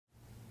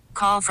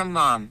call from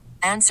mom.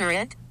 Answer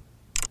it.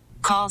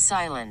 Call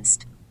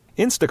silenced.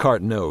 Instacart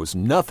knows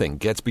nothing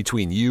gets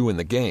between you and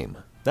the game.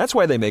 That's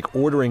why they make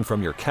ordering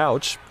from your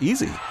couch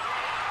easy.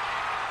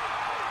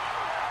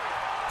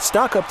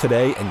 Stock up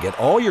today and get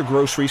all your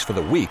groceries for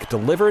the week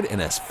delivered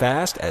in as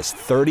fast as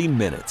 30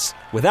 minutes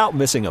without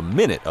missing a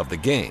minute of the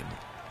game.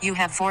 You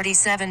have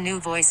 47 new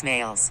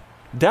voicemails.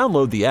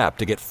 Download the app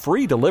to get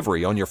free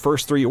delivery on your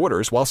first 3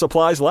 orders while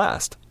supplies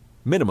last.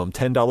 Minimum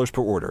 $10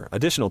 per order.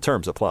 Additional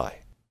terms apply.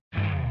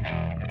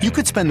 You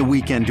could spend the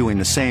weekend doing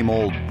the same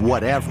old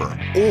whatever,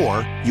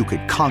 or you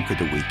could conquer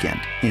the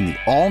weekend in the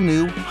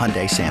all-new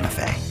Hyundai Santa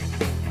Fe.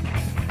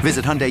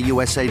 Visit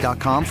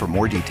HyundaiUSA.com for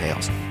more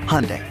details.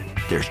 Hyundai,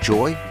 there's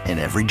joy in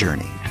every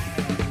journey.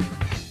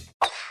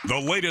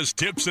 The latest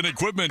tips and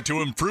equipment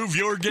to improve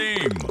your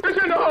game.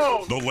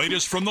 The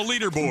latest from the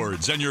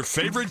leaderboards and your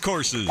favorite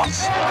courses.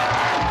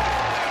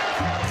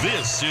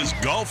 This is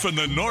Golf in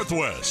the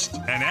Northwest,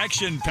 an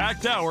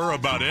action-packed hour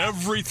about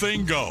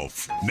everything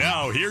golf.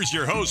 Now, here's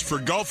your host for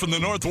Golf in the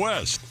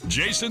Northwest,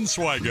 Jason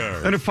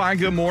Swigert. And a fine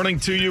good morning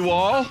to you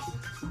all.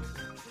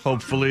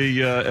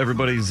 Hopefully,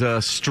 everybody's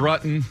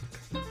strutting.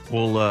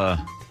 We'll,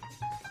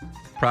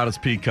 proud as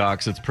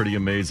peacocks. It's pretty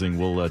amazing.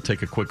 We'll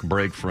take a quick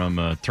break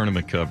from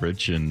tournament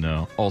coverage and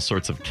all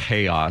sorts of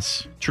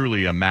chaos.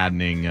 Truly a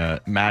maddening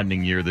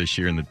year this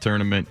year in the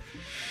tournament.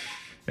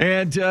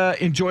 And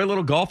enjoy a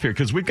little golf here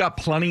because we've got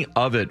plenty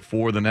of it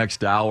for the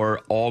next hour.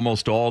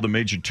 Almost all the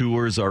major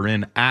tours are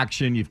in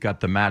action. You've got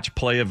the match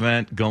play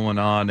event going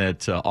on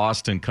at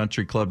Austin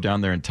Country Club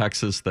down there in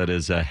Texas that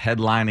is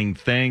headlining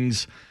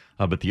things.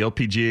 But the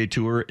LPGA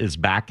Tour is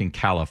back in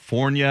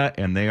California,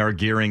 and they are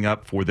gearing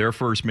up for their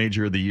first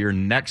major of the year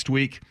next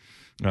week.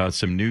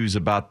 Some news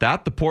about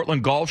that. The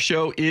Portland Golf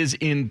Show is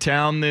in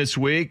town this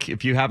week.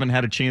 If you haven't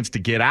had a chance to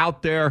get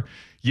out there,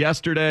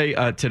 yesterday,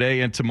 today,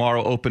 and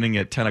tomorrow, opening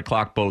at 10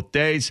 o'clock both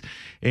days.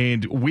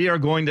 And we are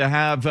going to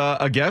have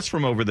a guest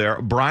from over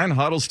there. Brian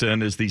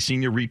Huddleston is the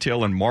senior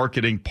retail and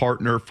marketing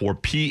partner for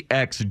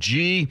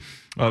PXG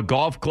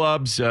Golf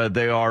Clubs.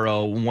 They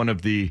are one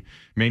of the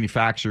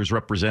manufacturers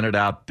represented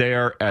out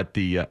there at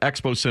the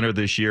Expo Center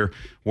this year.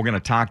 We're going to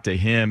talk to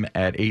him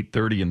at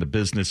 8:30 in the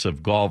business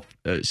of golf,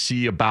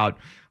 see about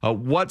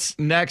what's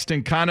next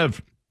and kind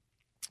of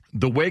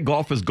the way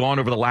golf has gone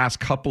over the last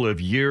couple of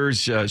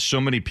years.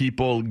 So many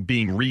people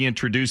being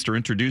reintroduced or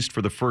introduced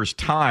for the first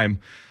time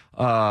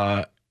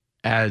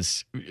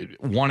as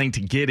wanting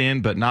to get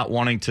in but not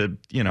wanting to,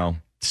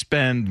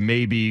 spend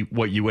maybe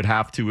what you would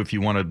have to if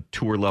you wanted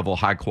tour level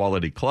high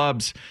quality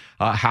clubs,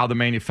 how the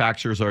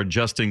manufacturers are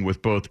adjusting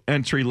with both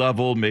entry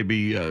level,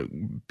 maybe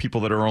people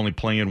that are only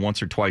playing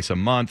once or twice a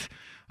month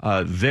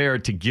there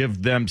to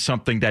give them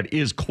something that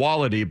is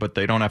quality, but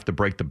they don't have to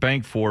break the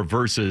bank for,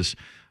 versus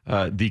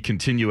the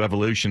continued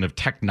evolution of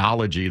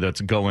technology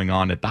that's going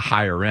on at the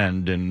higher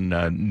end and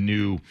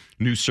new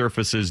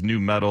surfaces, new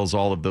metals,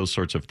 all of those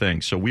sorts of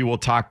things. So we will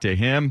talk to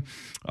him,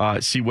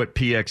 see what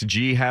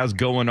PXG has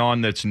going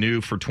on that's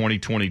new for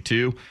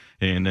 2022,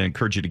 and I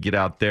encourage you to get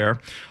out there.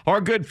 Our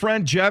good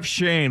friend Jeff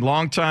Shane,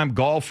 longtime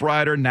golf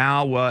writer,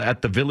 now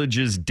at the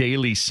Villages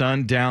Daily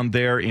Sun down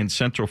there in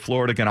Central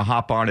Florida, going to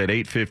hop on at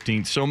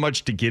 8:15. So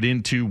much to get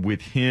into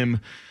with him.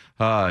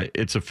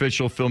 It's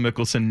official. Phil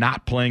Mickelson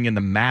not playing in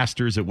the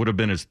Masters. It would have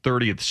been his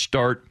 30th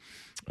start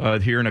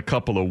here in a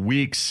couple of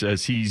weeks,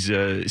 as he's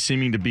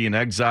seeming to be in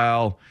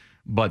exile,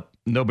 but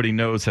nobody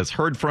has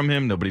heard from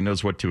him. Nobody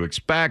knows what to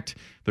expect.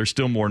 There's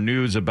still more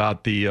news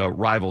about the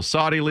rival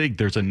Saudi League.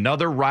 There's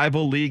another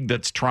rival league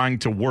that's trying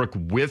to work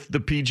with the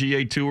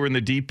PGA Tour and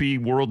the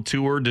DP World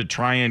Tour to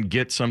try and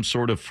get some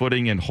sort of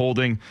footing and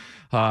holding.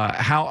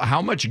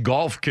 How much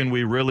golf can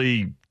we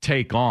really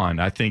take on,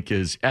 I think,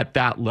 is at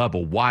that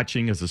level,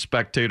 watching as a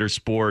spectator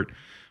sport.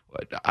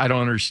 I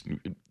don't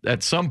understand.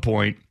 At some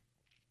point,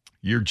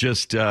 you're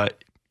just,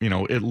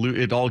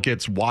 it all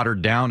gets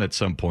watered down at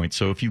some point.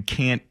 So if you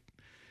can't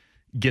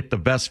get the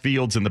best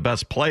fields and the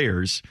best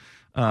players,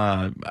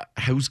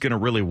 who's going to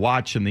really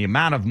watch? And the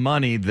amount of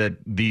money that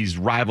these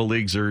rival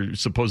leagues are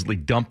supposedly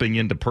dumping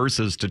into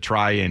purses to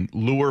try and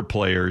lure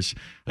players,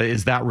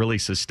 is that really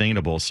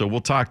sustainable? So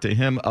we'll talk to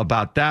him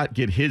about that,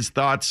 get his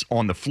thoughts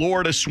on the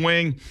Florida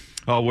swing,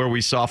 where we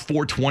saw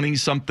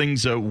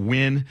 420-somethings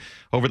win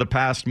over the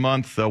past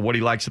month, what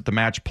he likes at the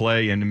match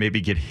play, and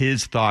maybe get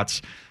his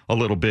thoughts a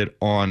little bit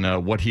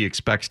on what he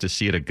expects to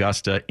see at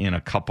Augusta in a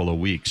couple of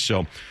weeks.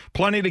 So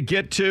plenty to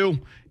get to.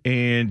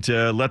 And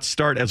let's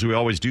start, as we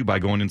always do, by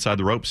going inside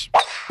the ropes.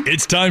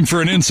 It's time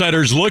for an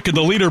insider's look at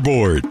the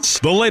leaderboards,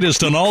 the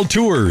latest on all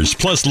tours,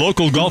 plus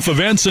local golf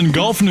events and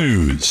golf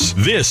news.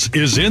 This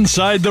is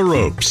Inside the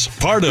Ropes,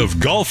 part of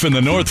Golf in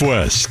the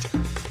Northwest.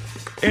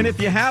 And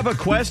if you have a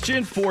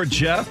question for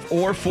Jeff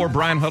or for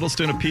Brian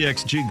Huddleston of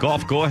PXG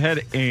Golf, go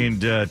ahead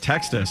and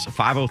text us,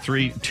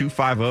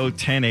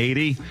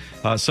 503-250-1080.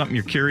 Something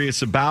you're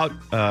curious about,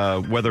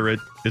 whether it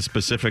is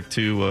specific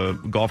to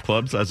golf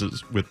clubs, as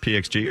is with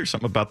PXG, or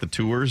something about the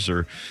tours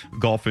or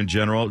golf in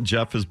general.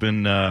 Jeff has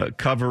been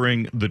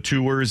covering the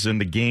tours and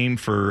the game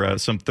for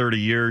some 30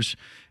 years.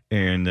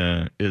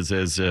 and is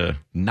as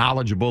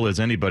knowledgeable as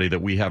anybody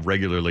that we have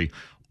regularly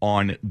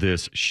on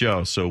this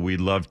show. So we'd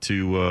love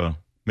to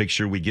make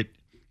sure we get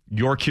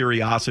your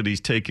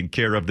curiosities taken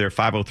care of there,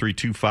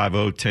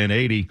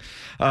 503-250-1080.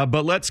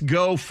 But let's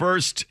go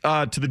first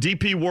to the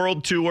DP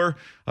World Tour.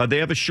 They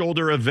have a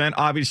shoulder event.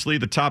 Obviously,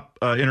 the top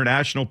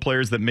international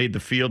players that made the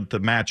field at the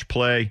match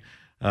play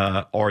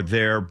are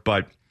there,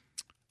 but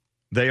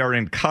they are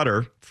in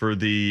Qatar for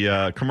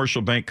the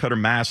Commercial Bank Qatar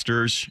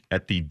Masters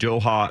at the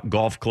Doha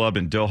Golf Club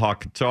in Doha,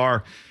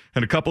 Qatar.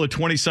 And a couple of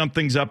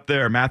 20-somethings up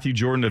there. Matthew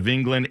Jordan of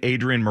England,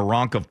 Adrian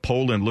Meronk of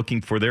Poland looking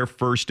for their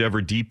first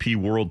ever DP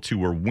World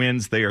Tour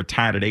wins. They are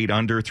tied at 8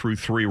 under through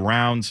 3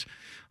 rounds.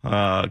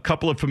 A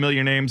couple of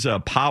familiar names.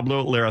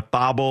 Pablo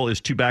Larrazabal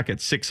is 2 back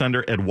at 6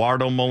 under.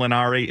 Eduardo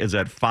Molinari is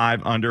at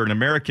 5 under. An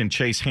American,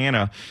 Chase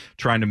Hanna,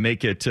 trying to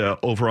make it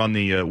over on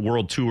the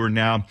World Tour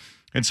now.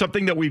 And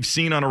something that we've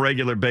seen on a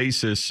regular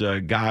basis,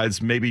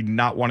 guys maybe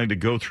not wanting to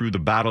go through the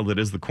battle that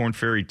is the Korn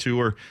Ferry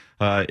Tour,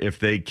 if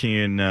they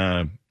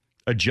can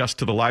adjust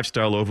to the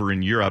lifestyle over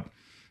in Europe,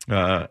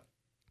 have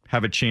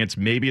a chance.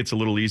 Maybe it's a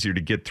little easier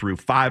to get through.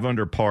 5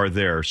 under par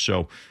there.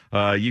 So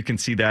you can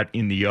see that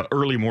in the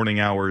early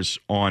morning hours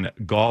on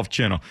Golf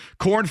Channel.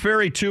 Korn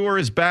Ferry Tour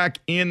is back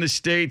in the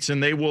States,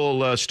 and they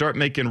will start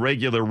making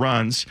regular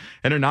runs.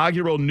 An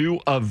inaugural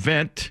new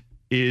event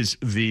is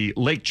the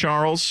Lake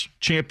Charles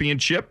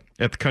Championship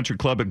at the Country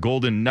Club at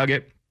Golden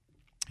Nugget.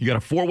 You got a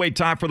 4-way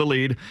tie for the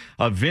lead.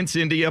 Vince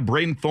India,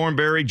 Braden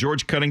Thornberry,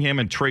 George Cunningham,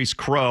 and Trace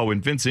Crow.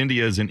 And Vince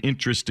India is an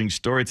interesting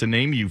story. It's a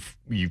name you've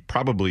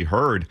probably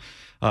heard.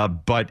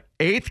 But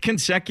 8th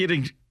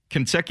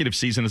consecutive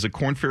season as a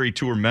Korn Ferry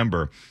Tour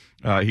member.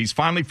 He's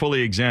finally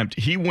fully exempt.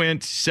 He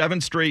went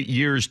 7 straight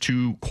years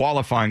to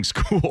qualifying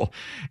school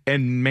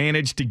and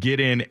managed to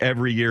get in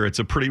every year. It's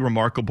a pretty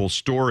remarkable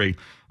story.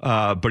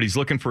 But he's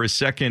looking for his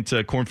second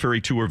Korn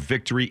Ferry Tour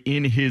victory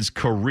in his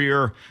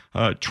career,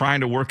 trying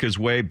to work his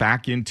way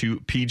back into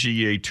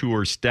PGA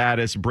Tour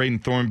status. Braden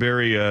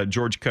Thornberry,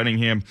 George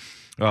Cunningham,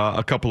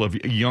 a couple of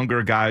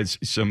younger guys,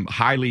 some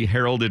highly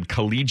heralded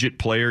collegiate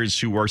players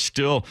who are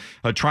still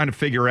trying to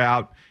figure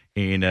out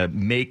and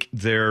make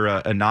their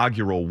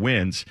inaugural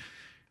wins.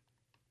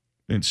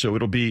 And so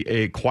it'll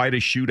be quite a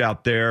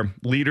shootout there.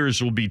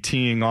 Leaders will be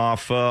teeing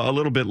off a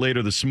little bit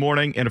later this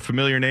morning. And a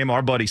familiar name,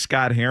 our buddy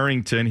Scott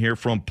Harrington here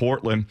from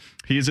Portland.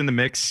 He's in the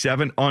mix,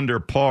 7 under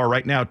par.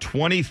 Right now,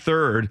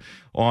 23rd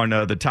on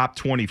the top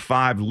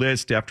 25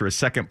 list after a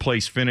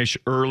second-place finish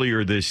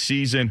earlier this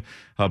season.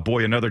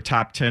 Boy, another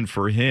top 10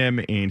 for him,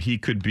 and he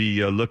could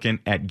be looking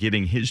at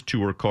getting his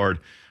tour card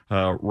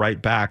right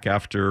back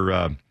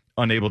after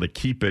unable to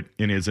keep it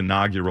in his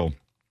inaugural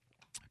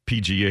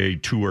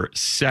PGA Tour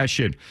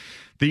session.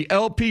 The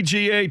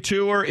LPGA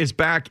Tour is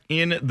back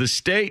in the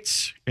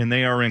States, and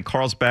they are in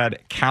Carlsbad,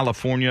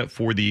 California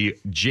for the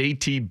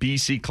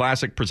JTBC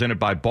Classic presented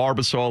by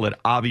Barbasol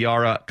at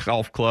Aviara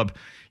Golf Club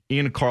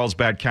in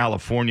Carlsbad,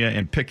 California,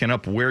 and picking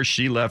up where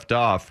she left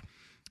off.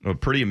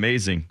 Pretty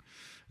amazing.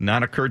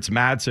 Nana Kurtz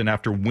Madsen,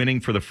 after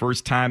winning for the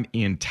first time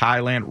in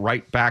Thailand,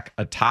 right back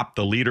atop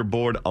the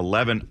leaderboard,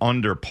 11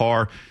 under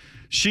par.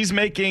 She's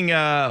making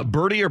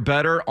birdie or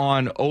better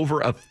on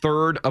over a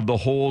third of the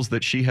holes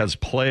that she has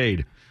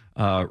played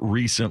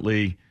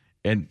recently,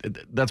 and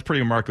that's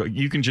pretty remarkable.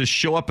 You can just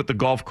show up at the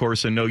golf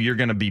course and know you're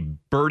going to be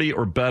birdie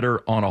or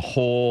better on a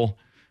hole,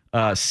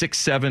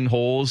 6-7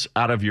 holes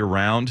out of your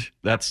round.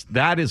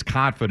 That is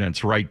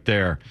confidence right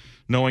there,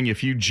 knowing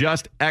if you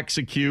just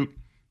execute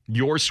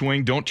your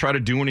swing, don't try to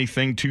do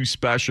anything too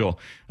special,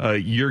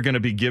 you're going to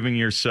be giving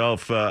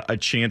yourself a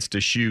chance to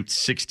shoot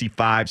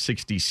 65,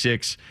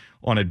 66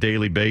 on a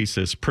daily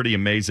basis. Pretty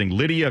amazing.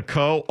 Lydia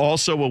Ko,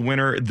 also a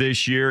winner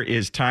this year,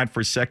 is tied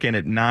for second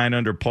at 9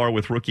 under par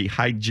with rookie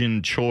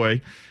Haejin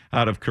Choi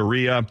out of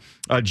Korea.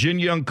 Jin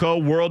Young Ko,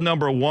 world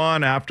number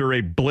 1 after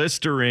a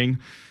blistering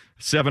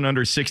 7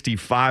 under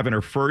 65 in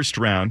her first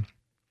round.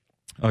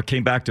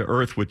 Came back to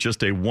earth with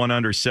just a 1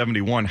 under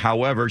 71.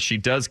 However, she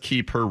does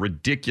keep her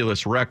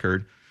ridiculous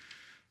record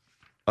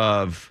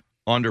of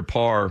under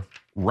par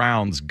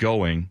rounds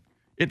going.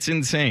 It's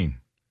insane.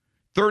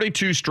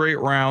 32 straight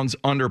rounds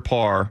under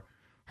par.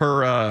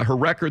 Her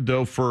record,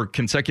 though, for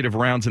consecutive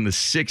rounds in the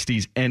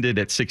 60s ended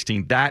at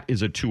 16. That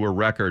is a tour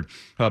record.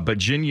 But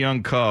Jin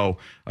Young Ko,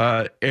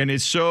 and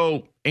is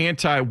so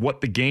anti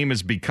what the game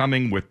is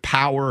becoming with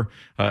power,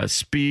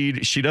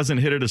 speed. She doesn't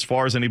hit it as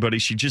far as anybody.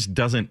 She just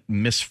doesn't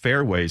miss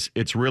fairways.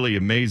 It's really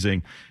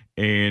amazing.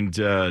 And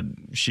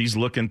she's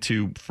looking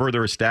to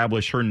further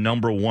establish her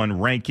number 1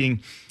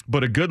 ranking.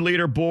 But a good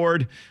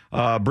leaderboard.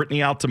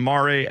 Brittany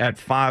Altamare at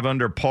 5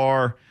 under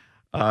par.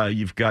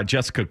 You've got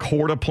Jessica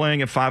Korda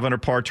playing at 5 under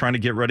par, trying to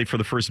get ready for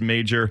the first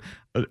major.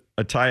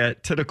 Ataya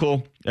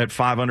Titikal at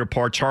 5 under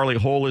par. Charlie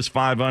Hole is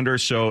 5 under,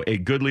 so a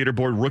good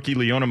leaderboard. Rookie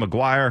Leona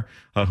Maguire,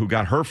 who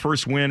got her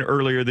first win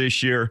earlier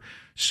this year.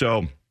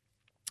 So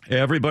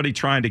everybody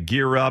trying to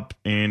gear up,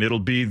 and it'll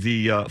be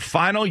the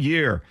final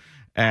year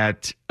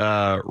at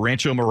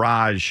Rancho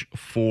Mirage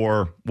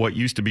for what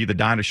used to be the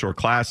Dinosaur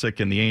Classic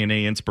and the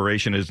A&A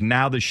Inspiration is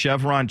now the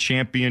Chevron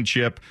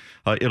Championship.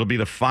 It'll be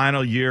the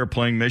final year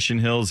playing Mission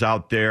Hills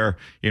out there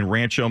in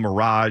Rancho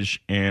Mirage.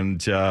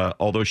 And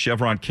although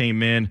Chevron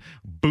came in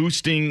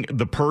boosting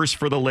the purse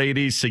for the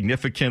ladies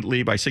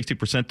significantly by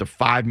 60% to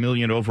 $5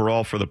 million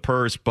overall for the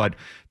purse, but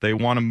they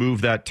want to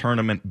move that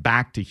tournament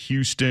back to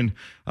Houston,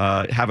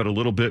 have it a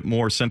little bit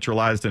more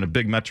centralized in a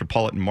big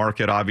metropolitan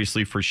market.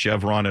 Obviously for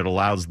Chevron, it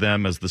allows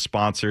them as the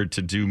sponsor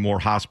to do more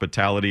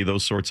hospitality,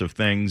 those sorts of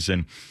things.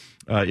 And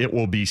it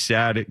will be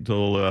sad.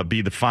 It'll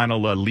be the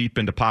final leap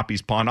into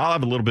Poppy's Pond. I'll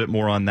have a little bit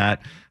more on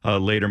that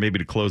later, maybe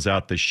to close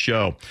out the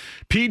show.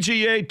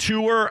 PGA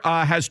Tour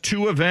has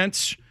two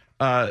events.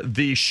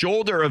 The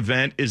shoulder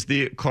event is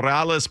the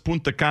Corrales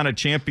Punta Cana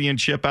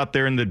Championship out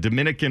there in the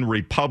Dominican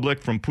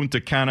Republic from Punta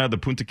Cana, the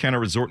Punta Cana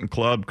Resort and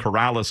Club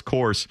Corrales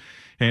course.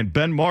 And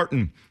Ben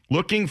Martin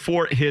looking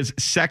for his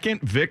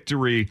second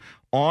victory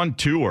on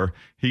tour.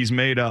 He's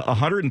made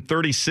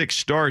 136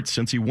 starts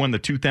since he won the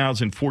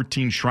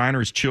 2014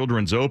 Shriners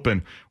Children's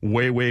Open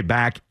way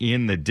back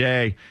in the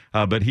day.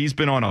 But he's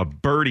been on a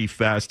birdie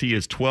fest. He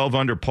is 12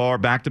 under par,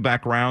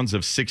 back-to-back rounds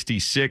of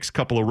 66.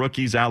 Couple of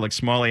rookies, Alex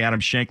Smalley, Adam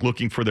Schenk,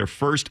 looking for their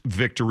first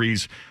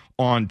victories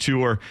on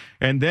tour.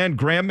 And then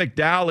Graham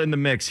McDowell in the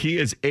mix. He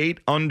is 8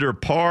 under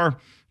par,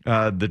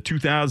 the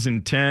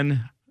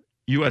 2010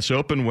 U.S.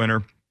 Open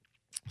winner.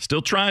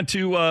 Still trying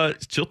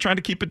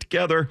to keep it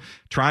together,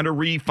 trying to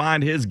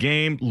refine his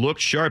game. Look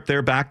sharp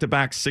there,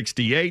 back-to-back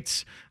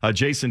 68s.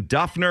 Jason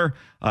Duffner,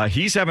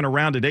 he's having a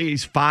round today.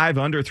 He's 5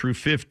 under through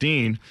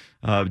 15,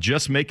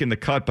 just making the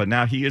cut, but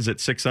now he is at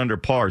 6 under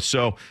par.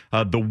 So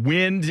the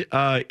wind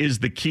is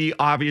the key,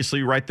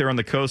 obviously, right there on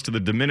the coast of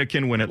the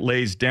Dominican. When it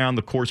lays down,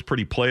 the course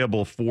pretty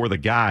playable for the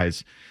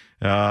guys.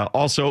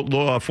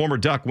 Also, former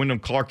Duck Wyndham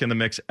Clark in the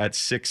mix at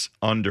 6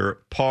 under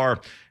par.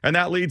 And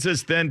that leads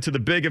us then to the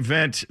big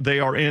event. They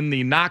are in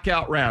the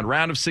knockout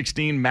round of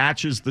 16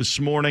 matches this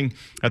morning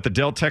at the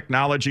Dell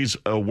Technologies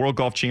World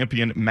Golf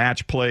Champion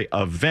Match Play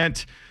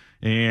event.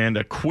 And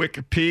a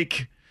quick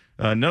peek.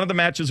 None of the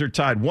matches are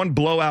tied. One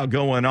blowout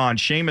going on.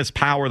 Seamus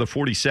Power, the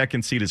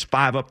 42nd seed, is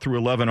 5 up through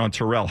 11 on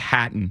Tyrrell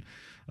Hatton.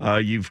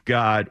 You've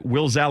got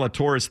Will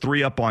Zalatoris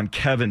 3 up on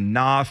Kevin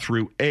Na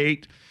through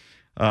 8.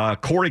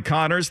 Corey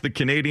Connors, the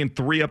Canadian,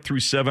 3 up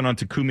through 7 on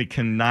Takumi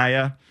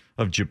Kanaya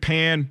of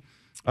Japan.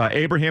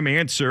 Abraham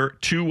Answer,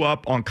 2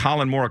 up on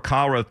Colin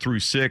Morikawa through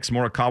 6.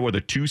 Morikawa,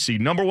 the 2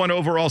 seed. Number 1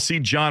 overall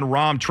seed, John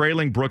Rahm,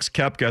 trailing Brooks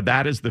Koepka.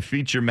 That is the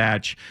feature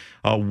match.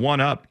 1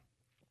 up.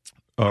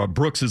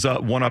 Brooks is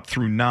up 1 up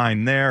through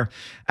 9 there.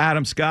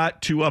 Adam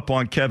Scott, 2 up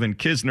on Kevin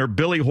Kisner.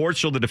 Billy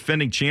Horschel, the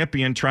defending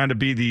champion, trying to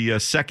be the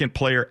second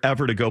player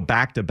ever to go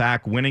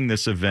back-to-back winning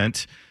this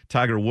event.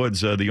 Tiger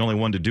Woods, the only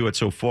one to do it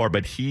so far,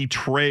 but he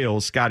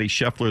trails Scotty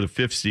Scheffler,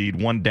 the 5th seed,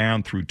 1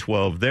 down through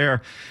 12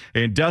 there.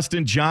 And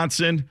Dustin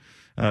Johnson,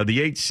 the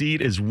 8th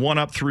seed, is 1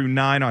 up through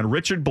 9 on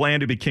Richard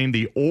Bland, who became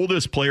the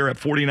oldest player at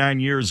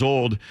 49 years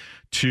old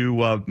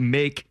to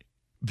make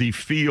the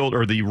field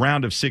or the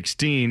round of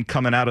 16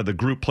 coming out of the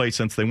group play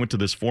since they went to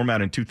this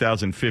format in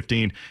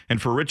 2015. And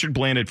for Richard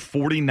Bland at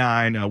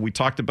 49, we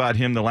talked about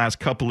him the last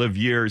couple of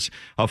years,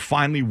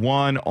 finally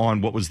won on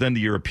what was then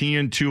the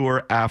European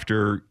Tour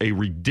after a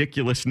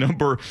ridiculous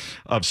number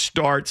of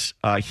starts.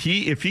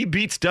 If he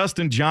beats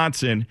Dustin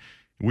Johnson,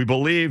 we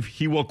believe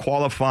he will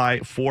qualify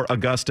for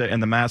Augusta and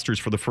the Masters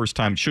for the first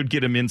time. Should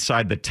get him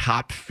inside the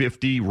top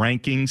 50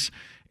 rankings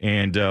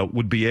and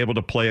would be able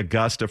to play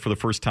Augusta for the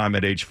first time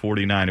at age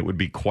 49. It would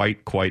be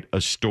quite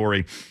a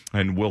story,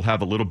 and we'll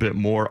have a little bit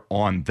more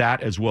on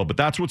that as well. But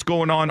that's what's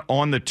going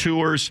on the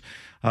tours.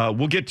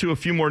 We'll get to a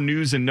few more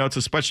news and notes,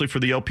 especially for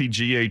the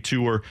LPGA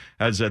Tour,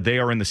 as they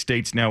are in the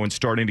States now and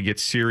starting to get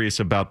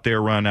serious about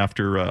their run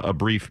after a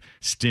brief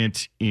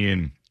stint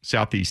in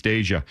Southeast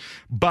Asia.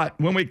 But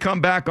when we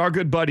come back, our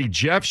good buddy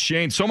Jeff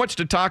Shane, so much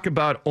to talk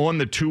about on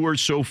the tour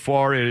so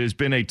far. It has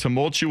been a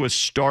tumultuous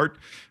start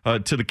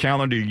to the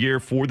calendar year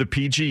for the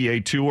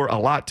PGA Tour. A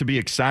lot to be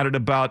excited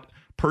about.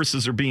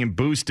 Purses are being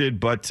boosted,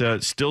 but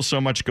still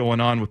so much going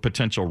on with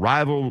potential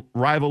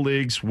rival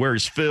leagues.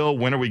 Where's Phil?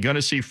 When are we going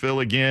to see Phil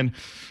again?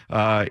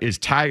 Is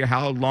Tiger?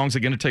 How long is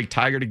it going to take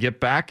Tiger to get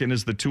back? And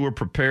is the tour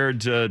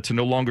prepared to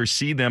no longer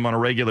see them on a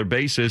regular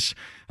basis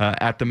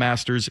at the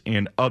Masters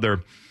and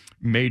other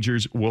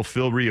majors? Will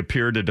Phil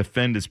reappear to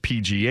defend his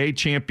PGA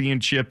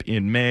championship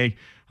in May?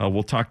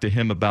 We'll talk to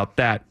him about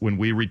that when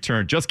we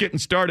return. Just getting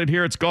started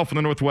here. It's Golf in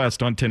the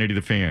Northwest on 1080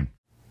 The Fan.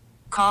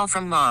 Call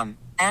from mom.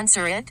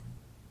 Answer it.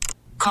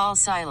 Call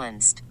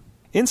silenced.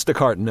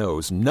 Instacart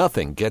knows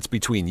nothing gets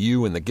between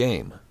you and the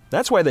game.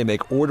 That's why they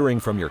make ordering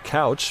from your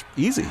couch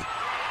easy.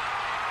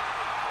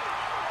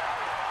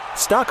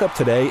 Stock up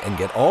today and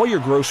get all your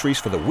groceries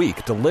for the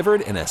week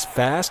delivered in as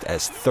fast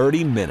as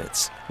 30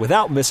 minutes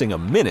without missing a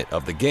minute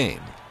of the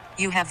game.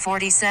 You have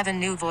 47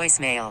 new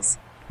voicemails.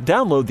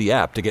 Download the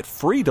app to get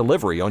free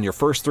delivery on your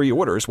first 3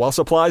 orders while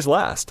supplies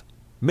last.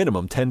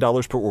 Minimum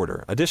 $10 per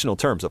order. Additional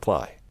terms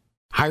apply.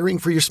 Hiring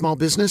for your small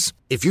business?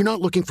 If you're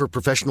not looking for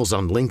professionals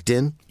on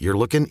LinkedIn, you're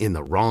looking in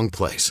the wrong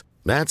place.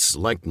 That's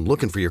like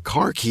looking for your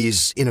car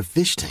keys in a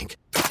fish tank.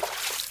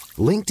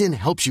 LinkedIn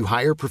helps you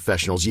hire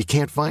professionals you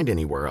can't find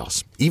anywhere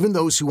else, even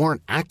those who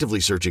aren't actively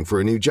searching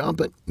for a new job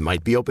but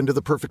might be open to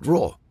the perfect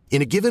role.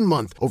 In a given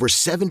month, over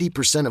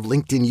 70% of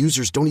LinkedIn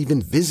users don't even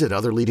visit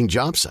other leading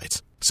job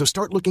sites. So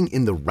start looking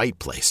in the right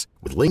place.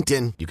 With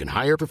LinkedIn, you can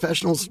hire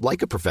professionals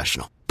like a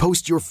professional.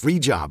 Post your free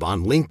job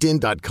on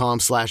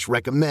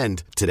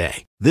linkedin.com/recommend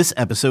today. This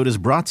episode is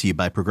brought to you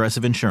by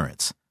Progressive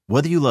Insurance.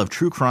 Whether you love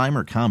true crime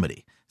or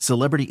comedy,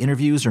 celebrity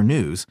interviews or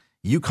news,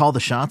 you call the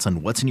shots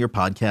on what's in your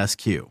podcast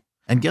queue.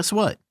 And guess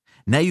what?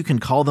 Now you can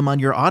call them on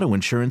your auto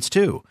insurance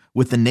too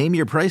with the Name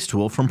Your Price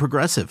tool from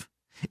Progressive.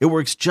 It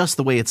works just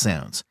the way it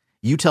sounds.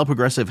 You tell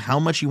Progressive how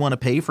much you want to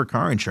pay for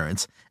car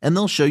insurance, and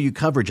they'll show you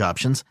coverage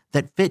options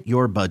that fit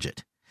your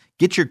budget.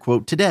 Get your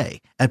quote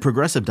today at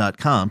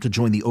Progressive.com to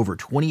join the over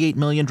 28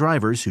 million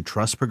drivers who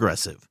trust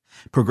Progressive.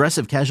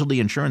 Progressive Casualty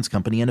Insurance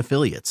Company and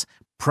Affiliates.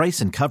 Price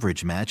and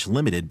coverage match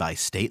limited by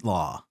state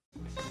law.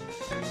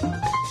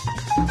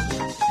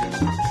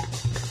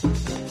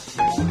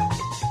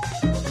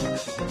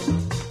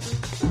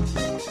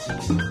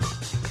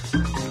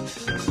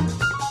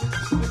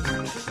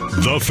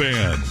 The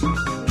Fan.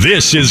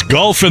 This is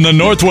Golf in the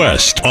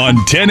Northwest on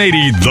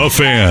 1080 The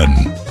Fan.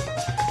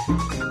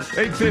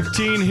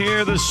 8:15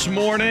 here this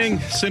morning.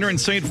 Sinner and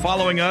Saint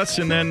following us,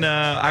 and then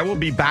I will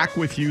be back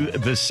with you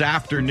this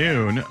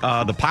afternoon.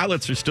 The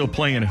Pilots are still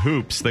playing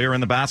hoops. They are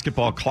in the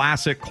Basketball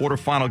Classic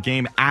quarterfinal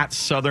game at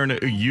Southern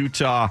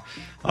Utah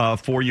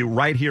for you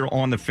right here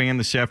on The Fan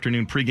this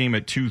afternoon. Pregame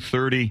at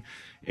 2:30.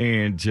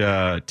 And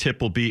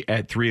tip will be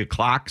at 3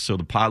 o'clock. So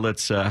the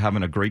Pilots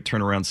having a great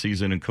turnaround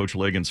season in Coach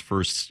Lagan's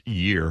first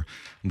year.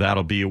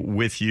 That'll be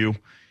with you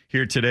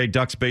here today.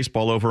 Ducks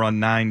baseball over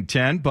on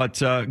 9:10.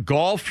 But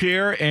golf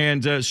here,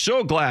 and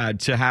so glad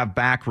to have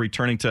back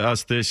returning to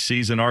us this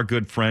season our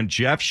good friend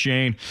Jeff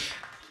Shane,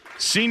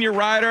 senior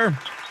writer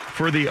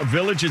for the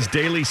Villages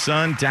Daily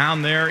Sun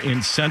down there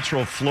in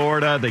Central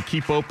Florida. They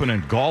keep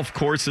opening golf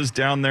courses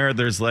down there.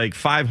 There's like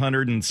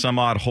 500 and some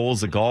odd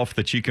holes of golf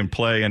that you can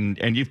play,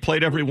 and you've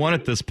played every one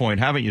at this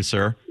point, haven't you,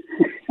 sir?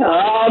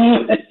 I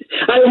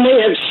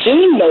may have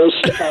seen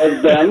most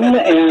of them,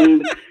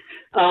 and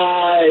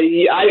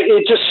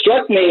it just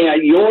struck me,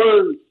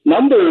 your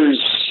numbers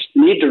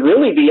need to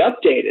really be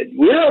updated.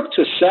 We're up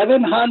to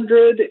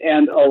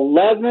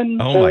 711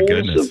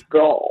 holes of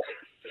golf,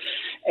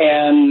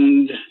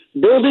 and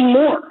building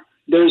more.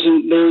 There's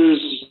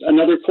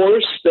another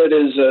course that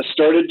has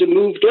started to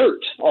move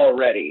dirt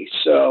already.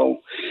 So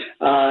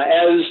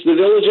as the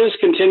Villages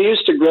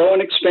continues to grow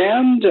and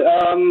expand,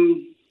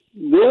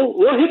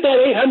 we'll hit that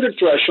 800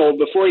 threshold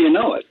before you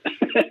know it.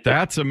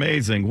 That's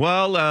amazing.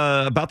 Well,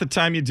 about the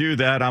time you do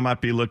that, I might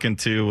be looking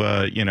to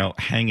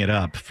hang it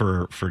up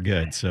for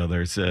good. So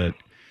there's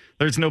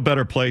no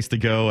better place to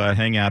go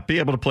hang out. Be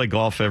able to play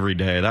golf every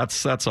day.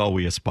 That's all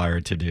we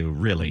aspire to do,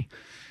 really.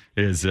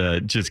 Is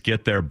just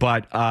get there.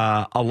 But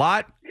a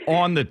lot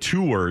on the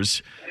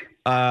tours.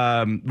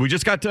 We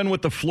just got done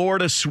with the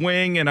Florida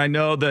Swing, and I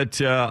know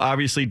that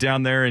obviously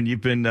down there, and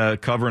you've been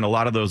covering a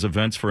lot of those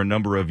events for a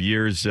number of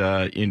years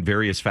in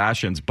various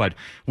fashions, but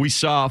we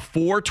saw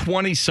 4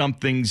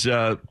 20-somethings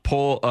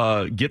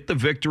get the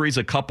victories,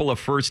 a couple of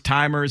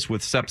first-timers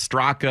with Sepp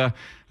Straka,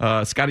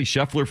 Scotty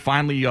Scheffler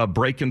finally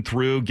breaking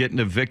through, getting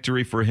a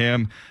victory for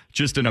him.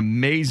 Just an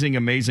amazing,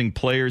 amazing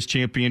Players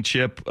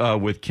Championship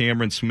with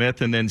Cameron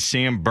Smith. And then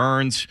Sam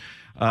Burns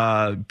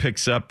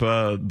picks up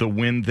the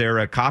win there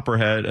at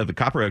the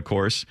Copperhead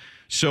course.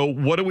 So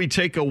what do we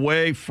take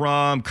away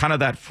from kind of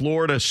that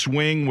Florida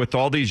Swing with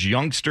all these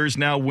youngsters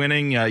now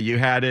winning? You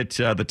had it,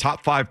 the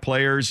top 5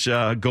 players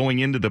going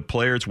into the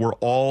Players were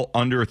all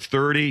under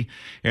 30,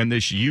 and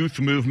this youth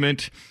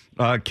movement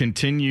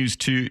continues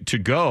to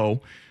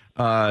go.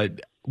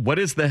 What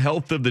is the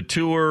health of the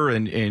tour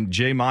and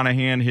Jay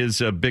Monahan,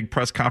 his big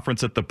press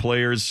conference at the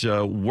Players?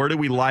 Where do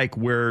we like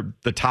where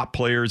the top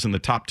players and the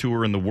top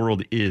tour in the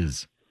world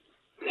is?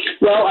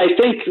 Well, I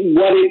think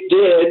what it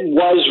did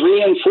was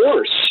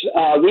reinforce.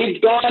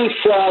 We've gone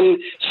from,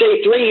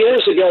 say, 3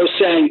 years ago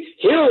saying,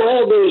 here are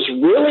all those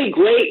really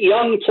great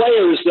young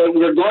players that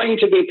we're going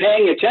to be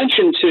paying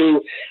attention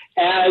to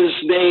as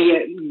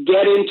they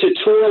get into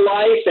tour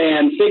life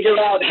and figure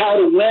out how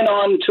to win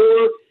on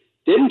tour.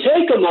 Didn't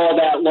take them all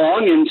that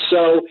long, and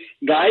so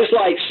guys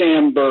like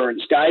Sam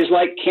Burns, guys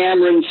like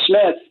Cameron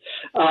Smith,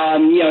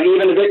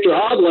 even Victor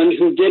Hovland,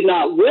 who did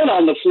not win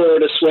on the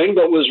Florida Swing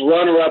but was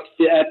runner-up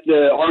at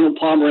the Arnold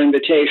Palmer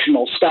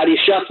Invitational, Scotty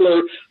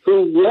Scheffler,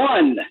 who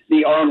won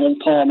the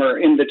Arnold Palmer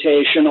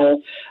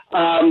Invitational.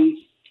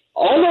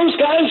 All those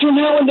guys are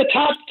now in the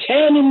top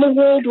 10 in the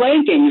world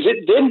rankings.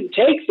 It didn't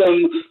take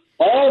them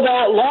all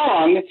that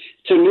long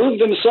to move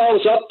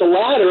themselves up the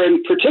ladder,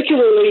 and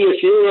particularly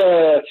if you're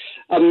a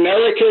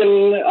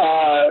American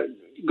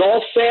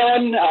golf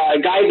fan, a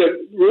guy that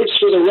roots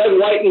for the red,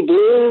 white, and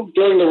blue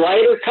during the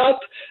Ryder Cup,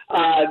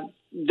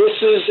 this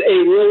is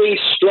a really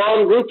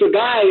strong group of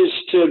guys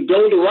to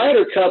build a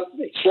Ryder Cup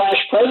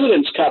 /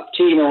 President's Cup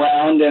team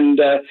around, and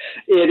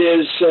it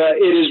is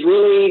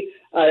really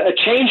a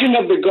changing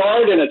of the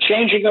guard, and a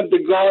changing of the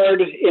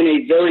guard in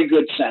a very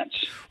good sense.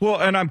 Well,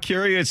 and I'm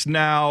curious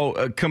now,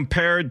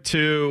 compared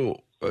to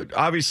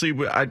obviously,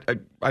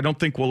 I don't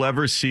think we'll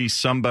ever see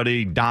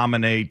somebody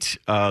dominate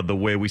the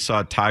way we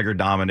saw Tiger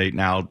dominate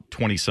now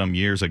 20-some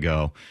years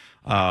ago,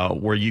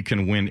 where you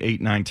can win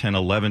 8, 9, 10,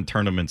 11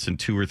 tournaments in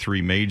 2 or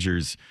 3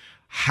 majors.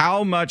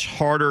 How much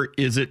harder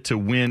is it to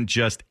win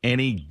just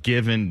any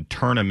given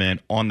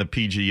tournament on the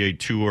PGA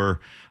Tour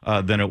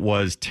than it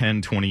was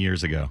 10, 20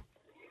 years ago?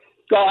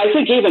 Well, I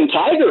think even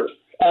Tiger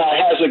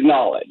has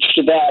acknowledged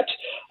that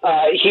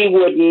he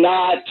would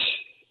not.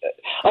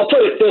 I'll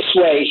put it this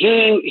way: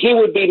 he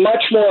would be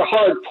much more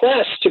hard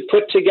pressed to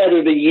put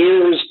together the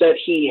years that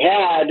he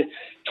had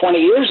 20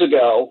 years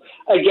ago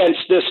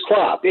against this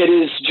crop. It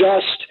is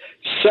just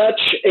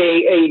such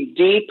a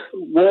deep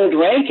world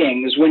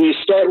rankings when you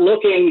start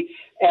looking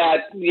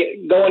at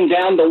going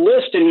down the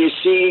list and you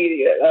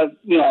see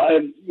a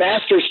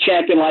Masters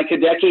champion like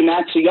Hideki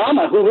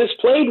Matsuyama, who has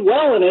played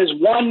well and has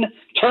won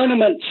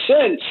tournaments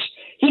since.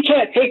 He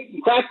can't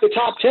crack the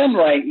top 10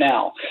 right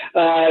now.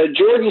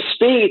 Jordan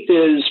Spieth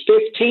is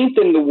 15th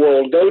in the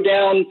world. Go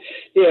down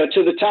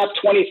to the top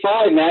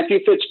 25. Matthew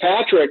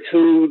Fitzpatrick,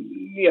 who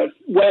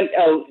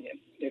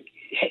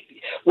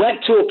went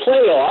to a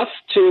playoff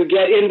to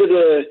get into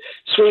the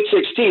Sweet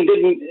 16,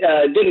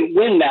 didn't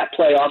win that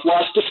playoff,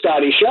 lost to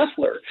Scotty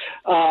Scheffler.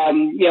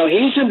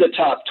 He's in the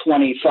top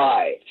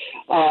 25.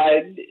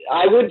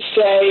 I would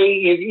say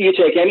you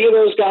take any of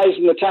those guys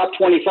in the top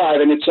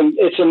 25, and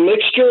it's a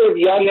mixture of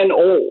young and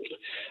old.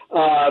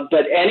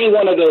 But any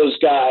one of those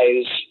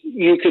guys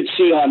you could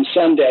see on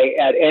Sunday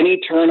at any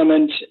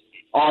tournament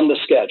on the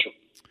schedule.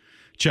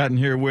 Chatting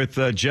here with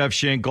Jeff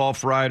Shane,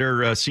 golf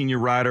writer, senior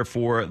writer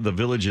for the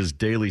Village's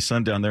Daily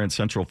Sun down there in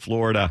Central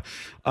Florida.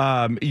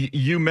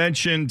 You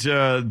mentioned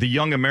the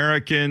young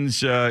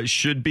Americans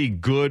should be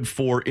good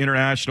for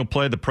international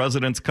play. The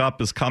President's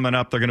Cup is coming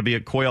up. They're going to be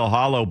at Quail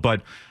Hollow.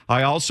 But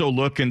I also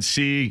look and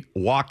see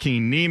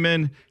Joaquin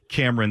Niemann,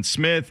 Cameron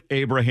Smith,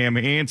 Abraham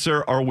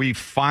Ancer. Are we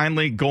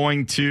finally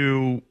going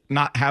to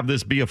not have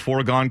this be a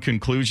foregone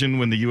conclusion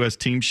when the U.S.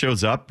 team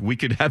shows up? We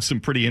could have some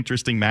pretty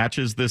interesting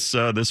matches this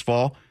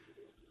fall.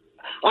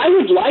 I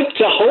would like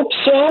to hope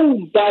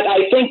so, but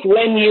I think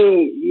when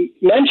you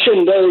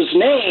mention those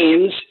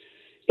names,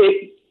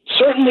 it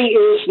certainly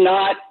is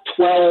not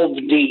 12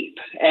 deep.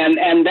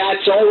 And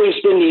that's always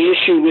been the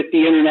issue with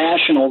the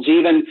internationals,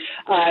 even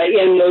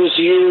in those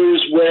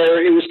years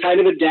where it was kind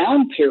of a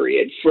down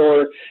period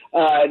for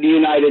the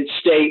United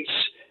States.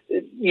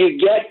 You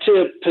get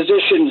to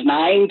positions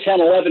 9,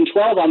 10, 11,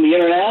 12 on the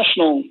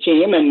international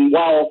team, and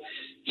while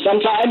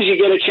sometimes you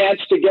get a chance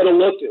to get a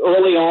look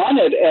early on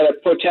at a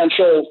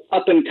potential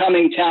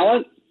up-and-coming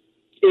talent,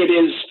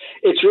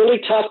 it's really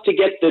tough to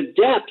get the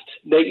depth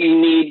that you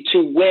need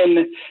to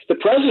win the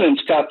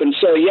President's Cup. And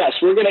so, yes,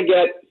 we're going to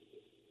get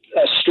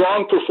a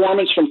strong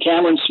performance from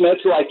Cameron Smith,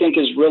 who I think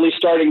is really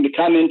starting to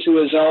come into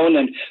his own.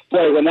 And,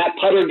 boy, when that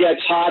putter gets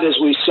hot, as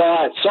we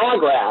saw at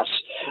Sawgrass,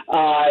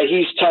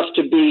 he's tough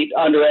to beat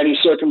under any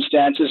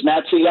circumstances.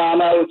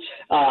 Matsuyama,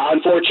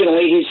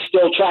 unfortunately, he's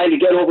still trying to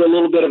get over a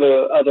little bit of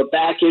a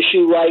back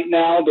issue right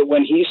now, but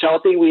when he's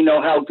healthy, we know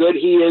how good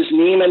he is.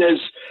 Niemann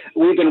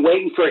we've been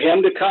waiting for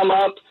him to come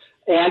up.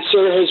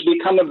 Ancer has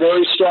become a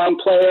very strong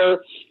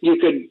player.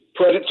 You could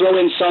throw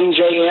in Sung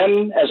Jae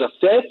Im as a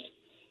fifth.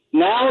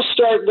 Now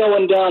start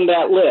going down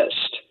that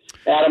list.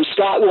 Adam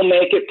Scott will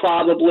make it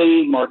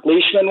probably. Mark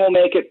Leishman will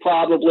make it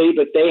probably,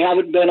 but they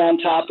haven't been on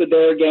top of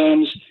their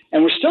games.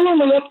 And we're still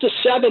only up to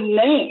 7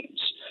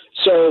 names.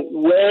 So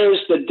where's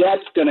the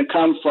depth going to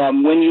come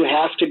from when you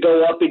have to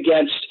go up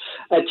against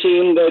a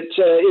team that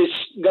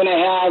is going to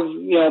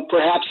have,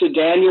 perhaps a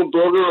Daniel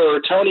Berger or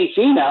a Tony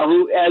Finau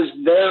who as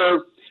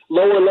their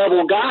lower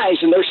level guys,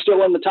 and they're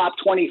still in the top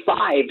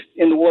 25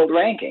 in the world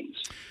rankings.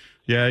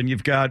 Yeah, and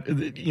you've got,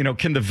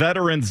 can the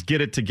veterans get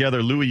it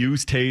together? Louis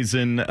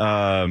Oosthuizen,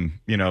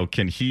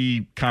 can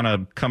he kind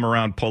of come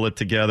around, pull it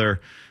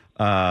together?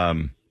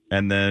 And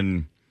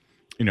then,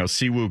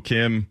 Siwoo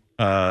Kim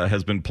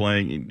has been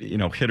playing,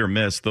 hit or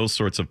miss, those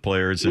sorts of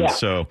players. And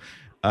so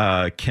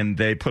can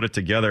they put it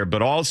together?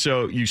 But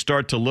also you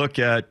start to look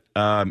at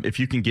if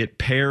you can get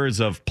pairs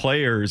of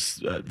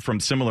players from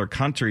similar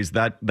countries,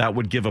 that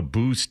would give a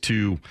boost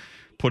to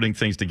putting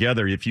things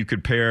together. If you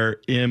could pair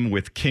Im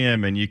with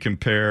Kim and you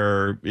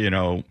compare,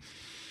 Louis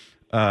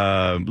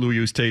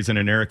Oosthuizen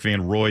and Eric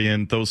Van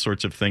Rooyen, those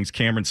sorts of things,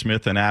 Cameron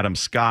Smith and Adam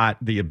Scott,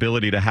 the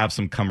ability to have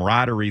some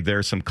camaraderie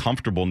there, some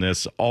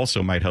comfortableness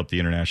also might help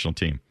the international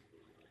team.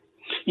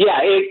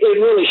 Yeah, it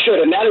really should.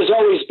 And that has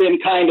always been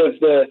kind of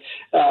the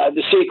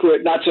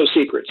secret, not so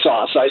secret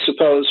sauce, I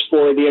suppose,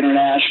 for the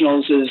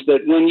internationals, is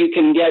that when you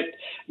can get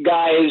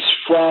guys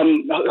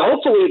from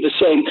hopefully the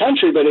same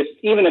country, but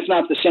even if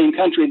not the same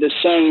country, the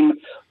same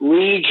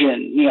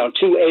region,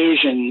 2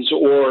 Asians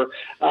or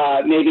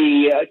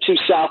maybe 2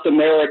 South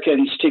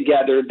Americans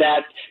together,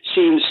 that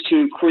seems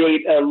to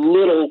create a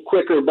little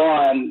quicker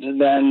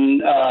bond than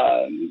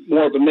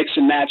more of a mix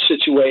and match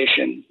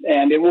situation.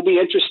 And it will be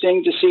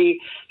interesting to see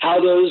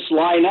how those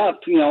line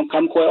up,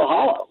 come Quail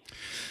Hollow.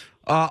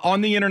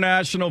 On the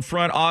international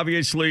front,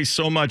 obviously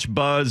so much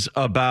buzz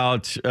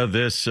about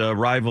this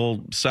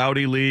rival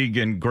Saudi league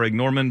and Greg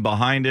Norman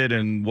behind it,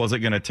 and was it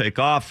going to take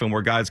off and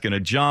were guys going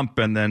to jump?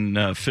 And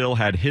then Phil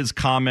had his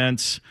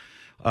comments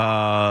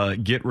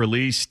get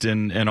released,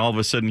 and all of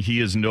a sudden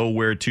he is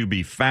nowhere to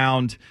be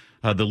found.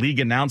 The league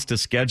announced a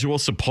schedule.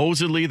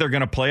 Supposedly they're going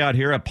to play out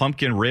here at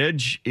Pumpkin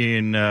Ridge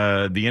in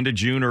the end of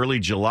June, early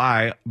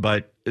July,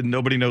 but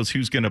nobody knows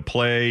who's going to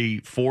play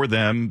for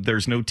them.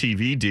 There's no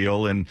TV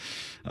deal. And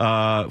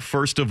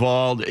first of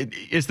all,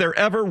 is there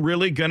ever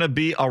really going to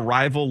be a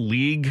rival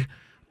league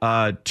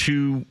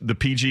to the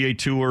PGA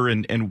Tour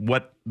and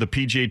what the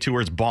PGA Tour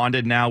is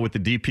bonded now with the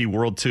DP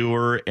World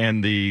Tour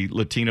and the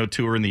Latino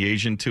Tour and the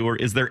Asian Tour?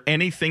 Is there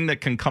anything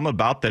that can come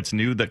about that's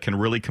new that can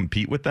really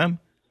compete with them?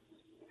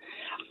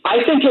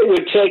 I think it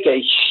would take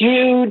a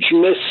huge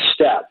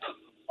misstep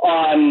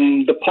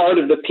on the part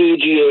of the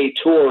PGA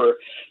Tour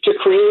to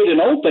create an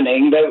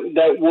opening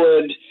that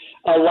would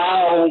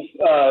allow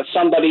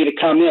somebody to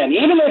come in.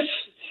 Even if,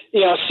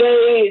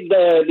 say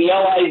the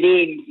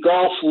LIV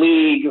Golf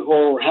League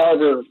or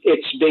however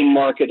it's being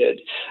marketed,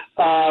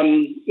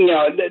 Greg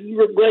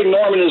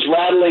Norman is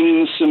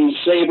rattling some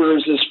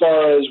sabers as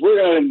far as we're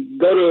going to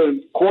go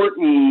to court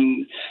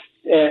and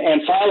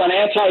file an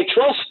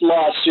antitrust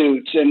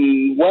lawsuit.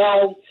 And,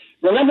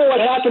 remember what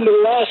happened to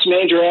the last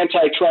major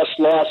antitrust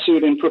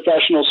lawsuit in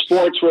professional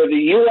sports where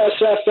the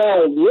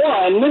USFL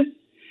won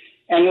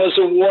and was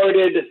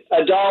awarded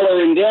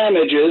 $1 in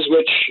damages,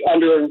 which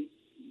under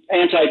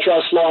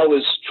antitrust law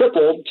was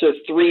tripled to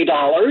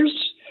 $3.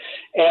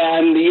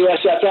 And the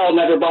USFL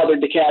never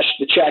bothered to cash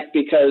the check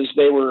because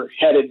they were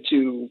headed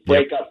to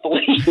break up the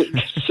league.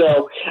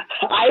 So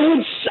I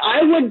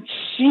would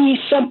see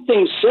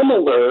something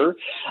similar.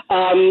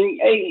 And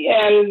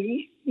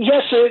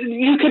yes,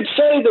 you could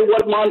say that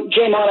what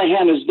Jay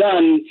Monahan has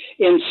done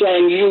in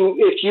saying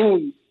if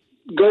you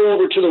go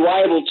over to the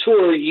rival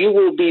tour, you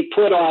will be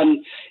put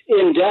on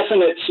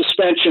indefinite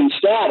suspension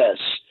status.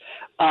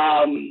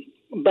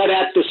 But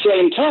at the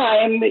same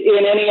time,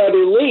 in any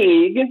other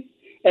league,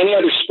 any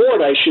other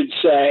sport, I should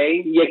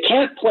say, you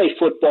can't play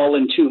football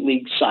in two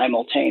leagues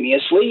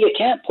simultaneously. You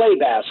can't play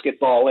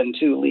basketball in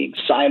two leagues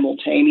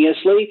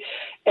simultaneously.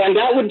 And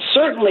that would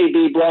certainly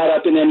be brought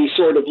up in any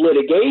sort of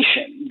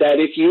litigation, that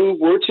if you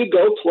were to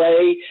go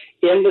play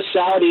in the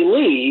Saudi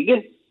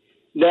League,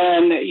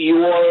 then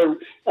your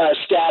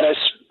status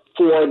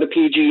for the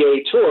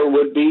PGA Tour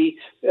would be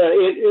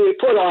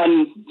put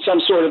on some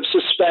sort of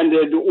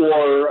suspended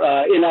or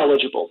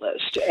ineligible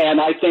list. And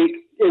I think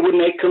it would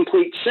make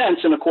complete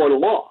sense in a court of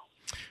law.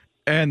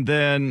 And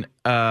then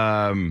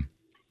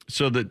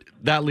so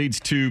that leads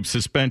to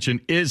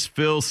suspension. Is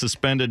Phil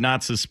suspended,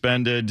 not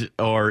suspended,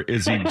 or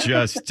is he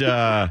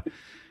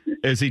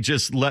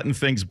just letting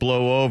things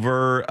blow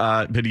over?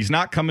 But he's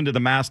not coming to the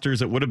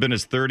Masters. It would have been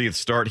his 30th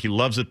start. He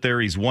loves it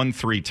there. He's won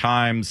 3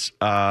 times.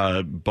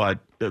 But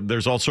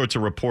there's all sorts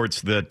of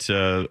reports that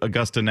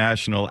Augusta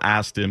National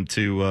asked him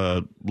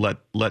to let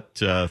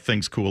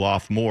things cool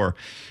off more.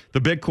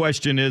 The big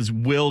question is,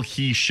 will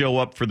he show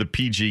up for the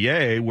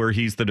PGA where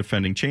he's the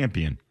defending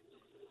champion?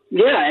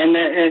 Yeah, and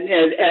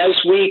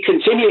as we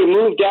continue to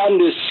move down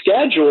this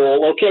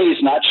schedule, okay,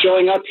 he's not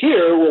showing up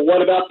here. Well,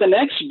 what about the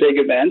next big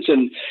event?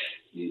 And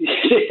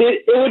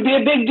it would be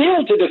a big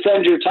deal to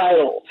defend your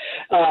title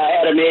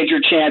at a major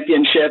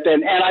championship.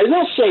 And I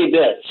will say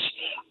this.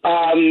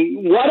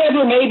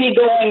 Whatever may be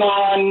going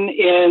on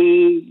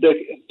in the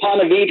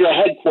Ponte Vedra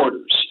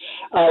headquarters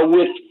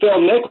with Phil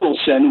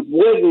Mickelson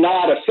would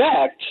not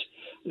affect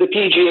the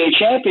PGA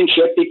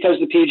Championship because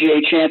the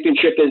PGA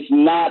Championship is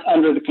not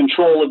under the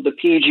control of the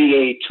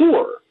PGA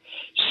Tour.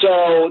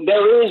 So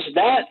there is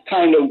that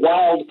kind of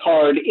wild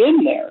card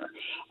in there.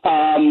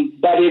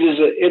 But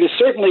it is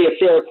certainly a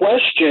fair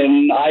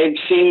question. I've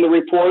seen the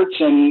reports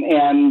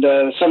and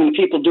some of the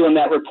people doing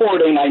that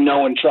reporting I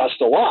know and trust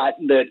a lot,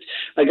 that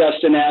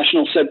Augusta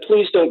National said,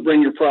 please don't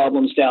bring your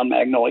problems down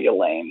Magnolia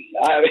Lane.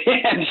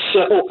 And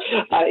so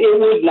it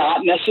would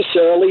not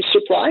necessarily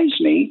surprise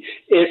me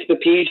if the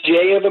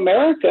PGA of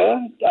America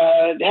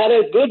had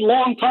a good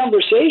long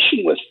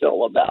conversation with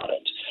Phil about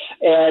it.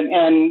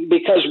 And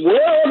because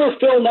wherever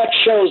Phil next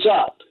shows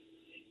up,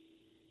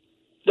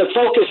 the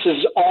focus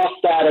is off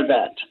that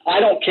event.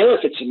 I don't care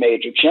if it's a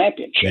major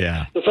championship.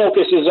 Yeah. The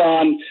focus is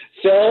on,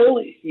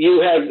 Phil,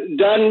 you have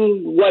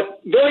done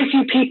what very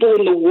few people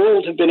in the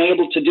world have been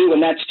able to do,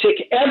 and that's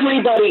tick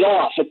everybody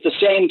off at the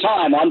same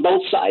time on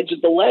both sides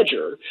of the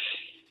ledger.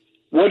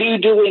 What are you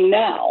doing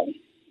now?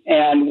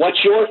 And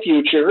what's your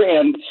future?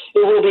 And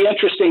it will be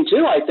interesting,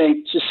 too, I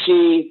think, to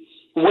see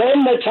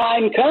when the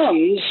time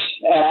comes.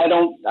 And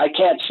I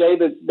can't say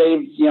that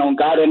they've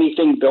got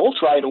anything built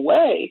right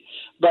away,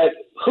 but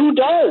who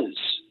does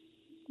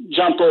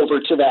jump over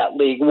to that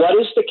league? What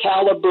is the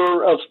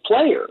caliber of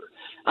player?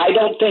 I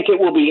don't think it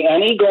will be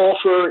any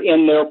golfer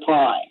in their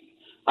prime.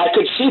 I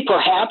could see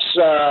perhaps,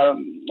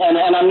 and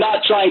I'm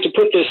not trying to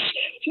put this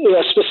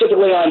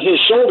specifically on his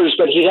shoulders,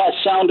 but he has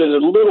sounded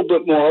a little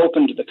bit more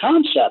open to the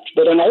concept.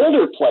 But an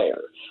older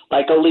player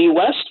like a Lee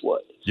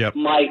Westwood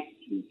might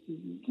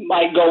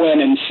go in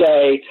and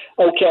say,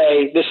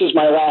 okay, this is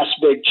my last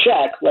big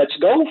check, let's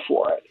go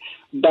for it.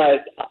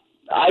 But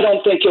I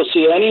don't think you'll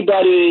see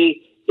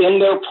anybody in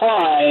their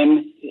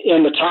prime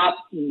in the top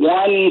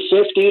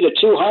 150 to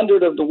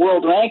 200 of the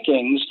world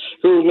rankings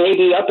who may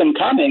be up and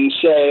coming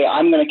say,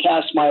 I'm going to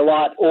cast my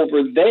lot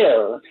over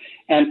there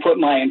and put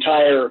my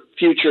entire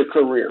future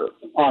career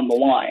on the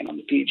line on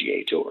the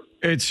PGA Tour.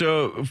 And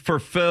so for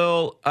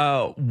Phil,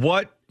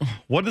 what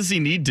does he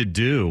need to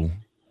do?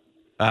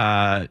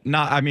 Behind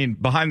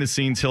the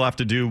scenes, he'll have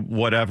to do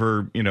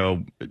whatever,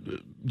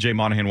 Jay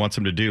Monahan wants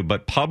him to do,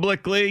 but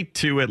publicly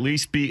to at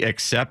least be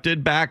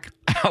accepted back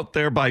out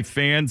there by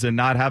fans and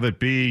not have it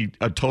be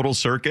a total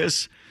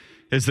circus.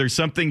 Is there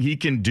something he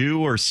can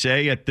do or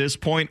say at this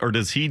point, or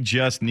does he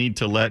just need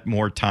to let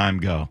more time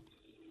go?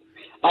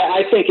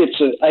 I think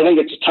it's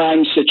a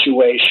time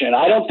situation.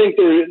 I don't think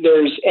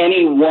there's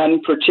any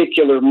one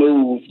particular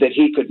move that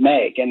he could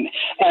make. And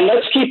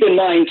let's keep in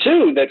mind,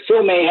 too, that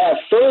Phil may have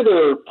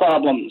further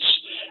problems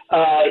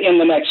in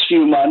the next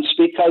few months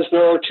because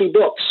there are 2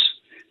 books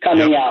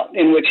coming out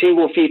in which he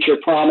will feature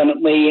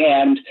prominently,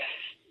 and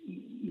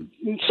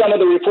some of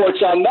the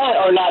reports on that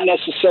are not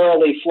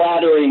necessarily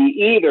flattering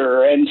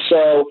either. And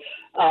so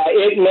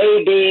it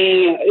may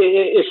be,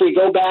 if we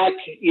go back,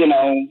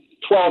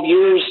 12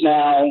 years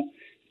now,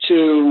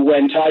 to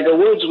when Tiger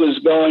Woods was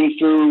going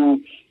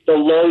through the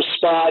low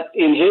spot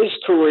in his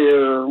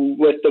career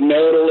with the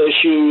marital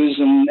issues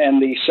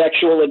and the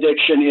sexual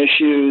addiction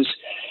issues.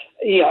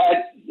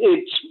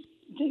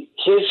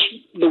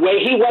 The way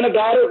he went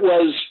about it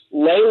was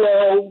lay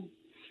low,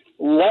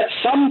 let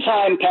some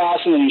time pass,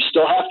 and then you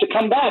still have to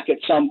come back at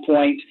some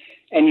point,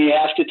 and you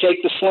have to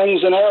take the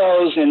slings and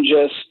arrows and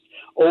just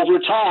over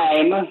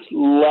time,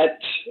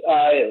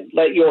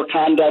 let your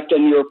conduct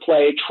and your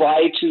play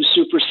try to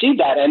supersede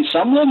that. And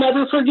some will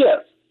never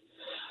forgive.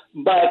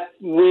 But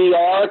we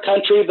are a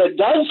country that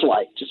does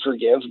like to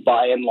forgive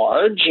by and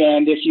large.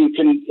 And if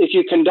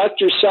you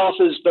conduct yourself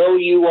as though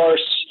you are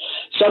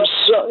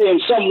in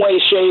some way,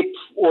 shape,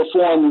 or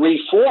form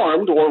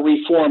reformed or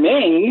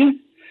reforming,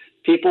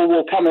 people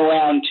will come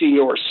around to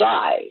your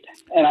side.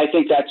 And I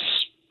think that's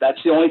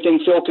the only thing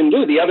Phil can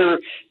do. The other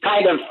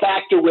kind of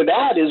factor with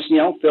that is,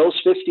 Phil's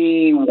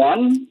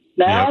 51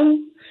 now. Yep.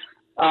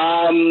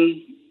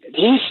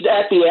 He's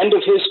at the end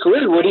of his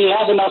career. Would he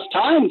have enough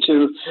time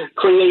to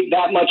create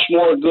that much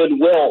more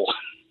goodwill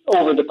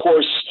over the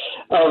course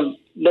of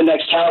the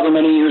next however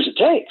many years it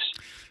takes?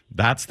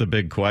 That's the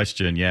big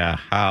question. Yeah.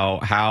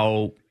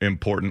 How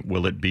important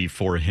will it be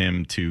for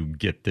him to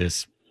get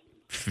this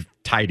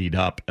tidied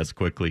up as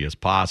quickly as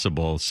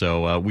possible?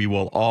 So we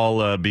will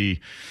all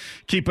be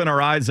keeping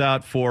our eyes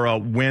out for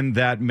when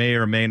that may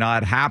or may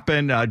not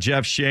happen.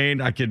 Jeff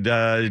Shane, I could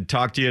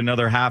talk to you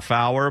another half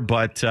hour,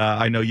 but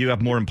I know you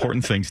have more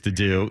important things to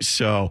do.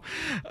 So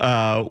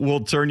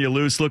we'll turn you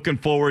loose. Looking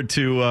forward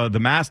to the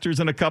Masters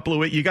in a couple of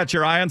weeks. You got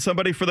your eye on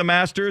somebody for the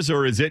Masters,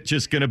 or is it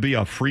just going to be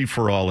a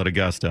free-for-all at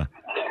Augusta?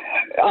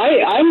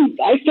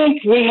 I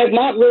think we have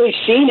not really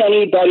seen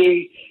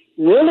anybody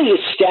really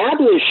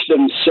establish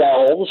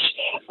themselves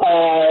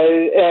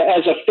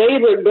as a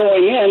favorite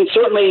going in.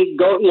 Certainly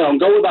go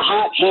with a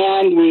hot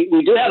hand.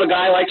 We do have a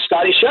guy like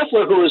Scottie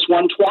Scheffler who has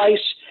won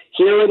twice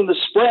here in the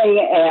spring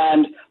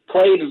and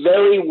played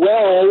very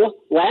well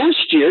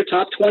last year,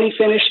 top 20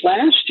 finish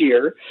last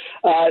year.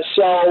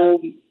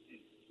 So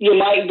you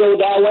might go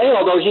that way,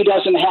 although he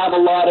doesn't have a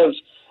lot of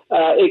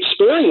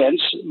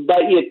experience.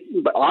 But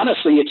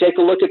honestly, you take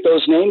a look at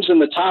those names in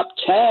the top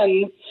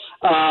 10,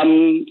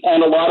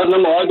 and a lot of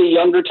them are the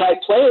younger type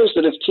players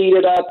that have teed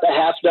it up a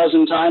half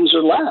dozen times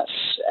or less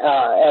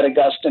at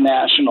Augusta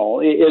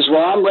National. Is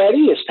Rahm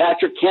ready? Is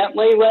Patrick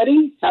Cantlay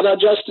ready? How about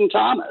Justin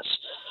Thomas?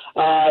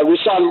 We've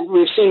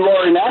seen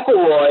Rory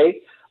McIlroy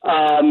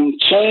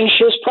change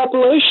his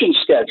preparation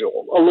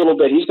schedule a little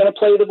bit. He's going to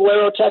play the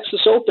Valero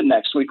Texas Open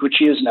next week, which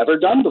he has never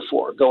done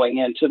before going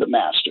into the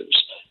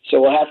Masters. So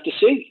we'll have to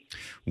see.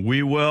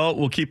 We will.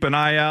 We'll keep an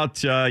eye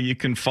out. You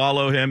can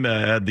follow him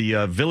at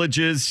the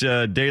Villages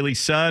Daily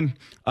Sun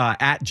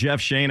at Jeff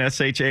Shane,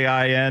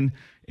 SHAIN.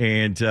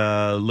 And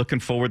looking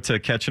forward to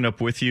catching up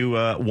with you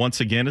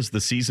once again as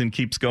the season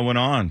keeps going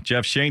on.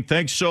 Jeff Shane,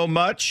 thanks so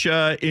much.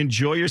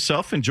 Enjoy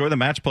yourself. Enjoy the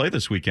match play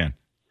this weekend.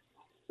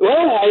 Well,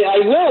 I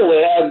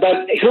will.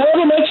 But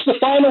whoever makes the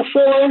Final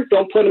Four,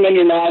 don't put them in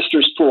your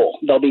Masters pool.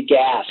 They'll be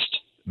gassed.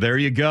 There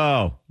you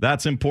go.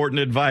 That's important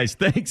advice.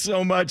 Thanks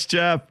so much,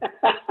 Jeff.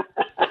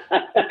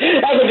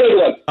 Have Have a good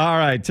one. All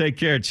right, take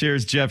care.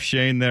 Cheers, Jeff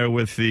Shane there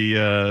with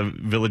the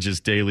Village's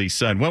Daily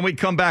Sun. When we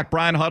come back,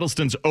 Brian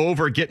Huddleston's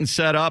over getting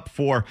set up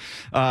for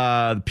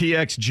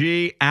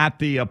PXG at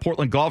the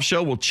Portland Golf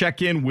Show. We'll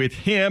check in with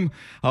him,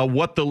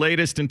 what the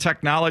latest in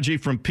technology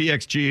from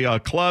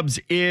PXG clubs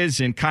is,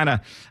 and kind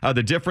of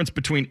the difference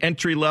between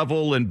entry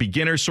level and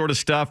beginner sort of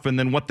stuff, and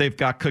then what they've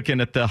got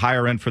cooking at the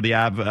higher end for the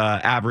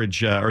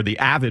average or the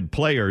avid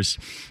players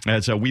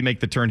as we make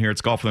the turn here.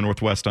 It's Golf in the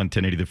Northwest on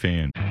 1080 The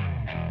Fan.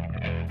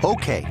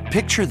 Okay,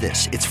 picture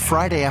this. It's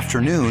Friday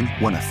afternoon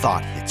when a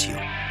thought hits you.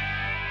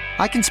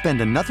 I can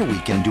spend another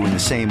weekend doing the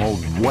same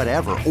old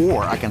whatever,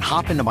 or I can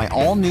hop into my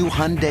all-new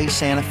Hyundai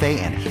Santa Fe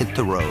and hit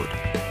the road.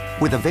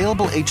 With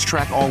available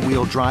H-Track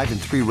all-wheel drive and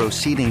 3-row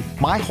seating,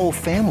 my whole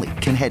family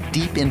can head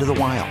deep into the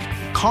wild.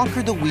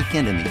 Conquer the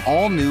weekend in the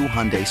all-new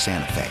Hyundai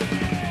Santa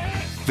Fe.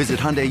 Visit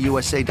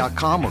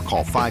HyundaiUSA.com or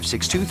call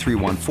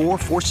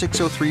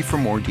 562-314-4603 for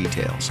more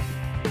details.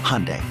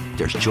 Hyundai,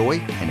 there's joy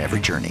in every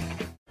journey.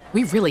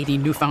 We really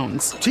need new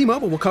phones.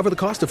 T-Mobile will cover the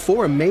cost of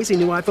 4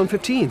 amazing new iPhone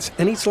 15s,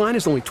 and each line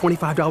is only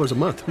 $25 a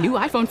month. New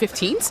iPhone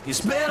 15s?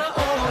 It's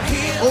better over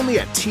here. Only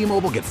at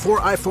T-Mobile, get 4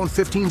 iPhone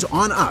 15s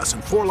on us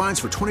and 4 lines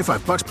for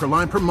 $25 per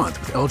line per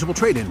month with eligible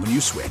trade-in when you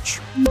switch.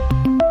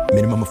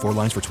 Minimum of 4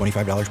 lines for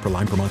 $25 per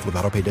line per month with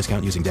autopay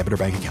discount using debit or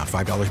bank account.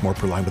 $5 more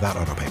per line without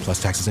autopay,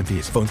 plus taxes and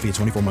fees. Phone fee at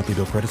 24 monthly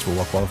bill credits for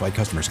well-qualified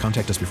customers.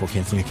 Contact us before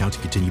canceling account to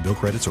continue bill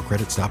credits or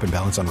credit stop and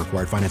balance on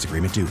required finance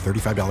agreement due.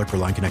 $35 per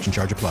line connection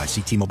charge applies.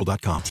 See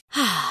T-Mobile.com.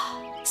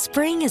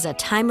 Spring is a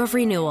time of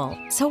renewal,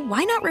 so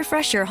why not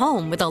refresh your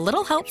home with a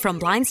little help from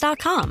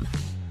Blinds.com?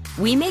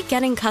 We make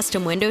getting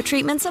custom window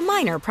treatments a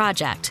minor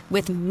project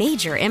with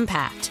major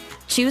impact.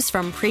 Choose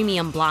from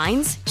premium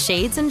blinds,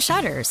 shades, and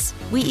shutters.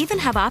 We even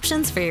have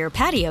options for your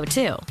patio,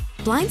 too.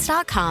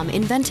 Blinds.com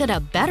invented a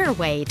better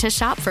way to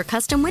shop for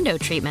custom window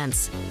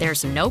treatments.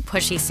 There's no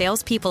pushy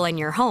salespeople in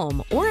your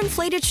home or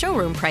inflated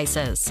showroom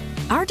prices.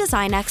 Our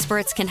design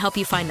experts can help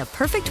you find the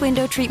perfect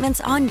window treatments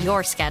on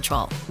your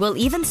schedule. We'll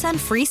even send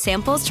free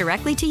samples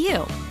directly to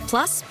you.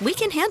 Plus, we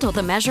can handle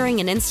the measuring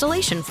and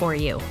installation for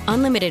you.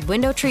 Unlimited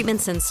window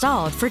treatments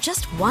installed for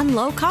just one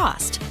low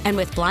cost. And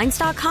with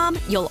Blinds.com,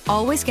 you'll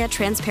always get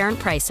transparent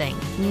pricing.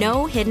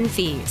 No hidden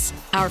fees.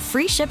 Our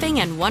free shipping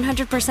and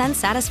 100%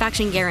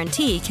 satisfaction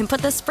guarantee can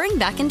put the spring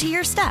back into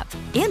your step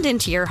and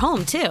into your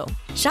home, too.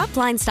 Shop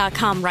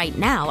Blinds.com right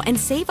now and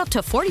save up to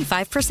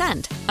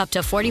 45%. Up to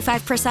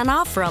 45%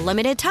 off for a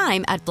limited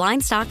time at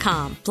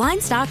Blinds.com.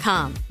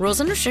 Blinds.com. Rules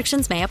and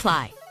restrictions may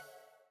apply.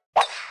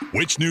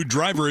 Which new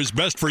driver is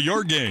best for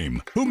your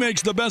game? Who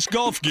makes the best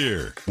golf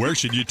gear? Where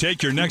should you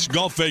take your next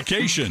golf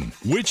vacation?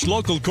 Which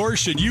local course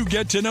should you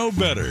get to know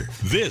better?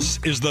 This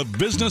is the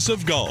Business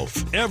of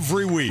Golf.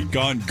 Every week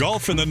on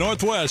Golf in the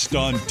Northwest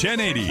on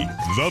 1080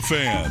 The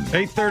Fan.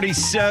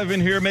 8:37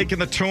 here, making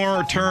the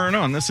turn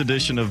on this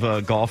edition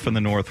of Golf in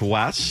the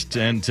Northwest.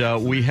 And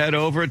we head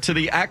over to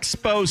the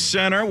Expo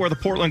Center where the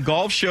Portland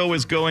Golf Show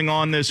is going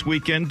on this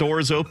weekend.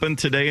 Doors open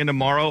today and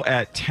tomorrow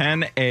at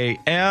 10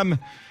 a.m.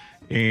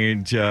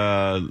 And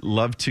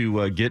love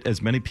to get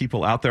as many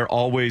people out there.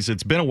 Always,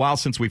 it's been a while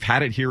since we've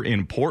had it here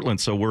in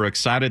Portland, so we're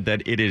excited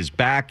that it is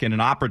back and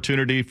an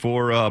opportunity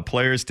for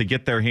players to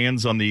get their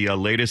hands on the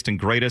latest and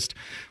greatest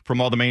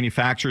from all the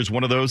manufacturers.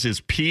 One of those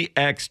is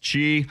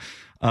PXG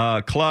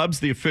Clubs,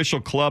 the official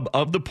club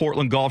of the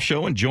Portland Golf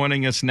Show. And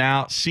joining us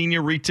now,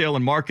 Senior Retail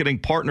and Marketing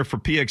Partner for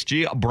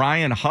PXG,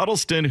 Brian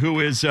Huddleston, who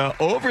is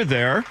over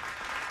there.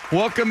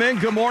 Welcome in.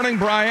 Good morning,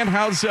 Brian.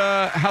 How's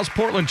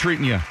Portland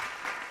treating you?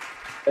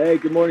 Hey,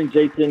 good morning,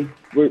 Jason.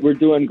 We're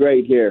doing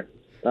great here.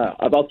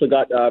 I've also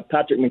got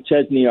Patrick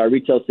McChesney, our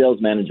retail sales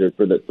manager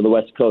for the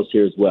West Coast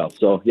here as well.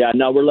 So, yeah,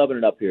 no, we're loving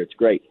it up here. It's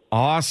great.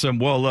 Awesome.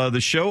 Well,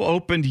 the show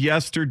opened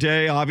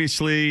yesterday.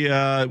 Obviously,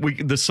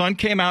 the sun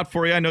came out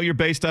for you. I know you're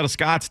based out of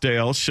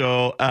Scottsdale,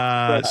 so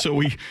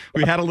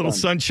we had a little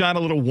sunshine, a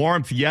little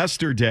warmth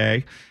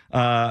yesterday.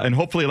 And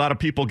hopefully a lot of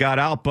people got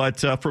out. But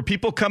for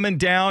people coming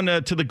down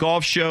to the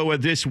golf show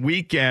this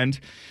weekend,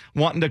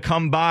 wanting to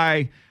come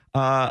by,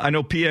 I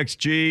know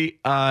PXG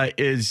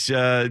is,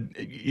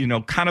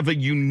 kind of a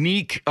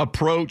unique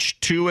approach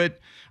to it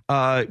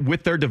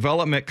with their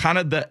development, kind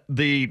of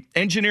the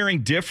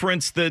engineering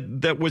difference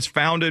that was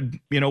founded,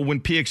 when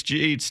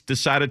PXG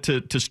decided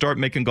to start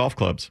making golf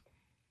clubs.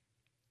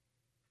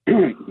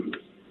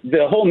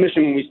 The whole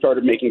mission when we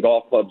started making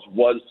golf clubs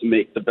was to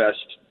make the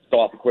best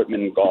golf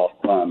equipment in golf.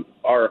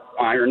 Our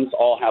irons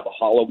all have a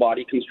hollow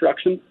body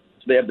construction,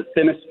 so they have the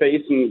thinnest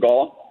face in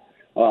golf,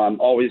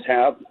 always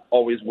have,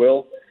 always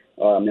will.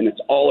 And it's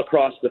all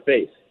across the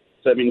face.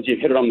 So that means you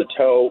hit it on the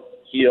toe,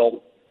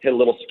 heel, hit a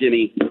little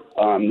skinny.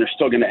 They're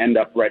still going to end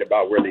up right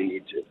about where they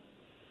need to.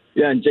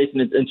 Yeah, and Jason,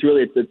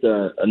 it's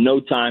a no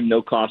time,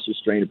 no cost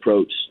restraint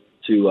approach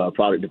to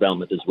product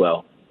development as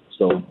well.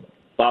 So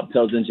Bob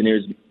tells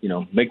engineers,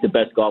 make the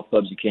best golf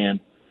clubs you can,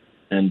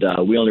 and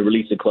we only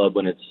release a club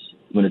when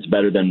it's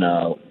better than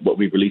what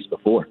we've released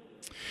before.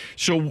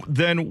 So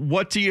then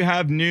what do you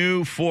have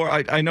new for,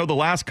 I know the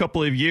last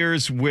couple of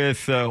years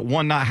with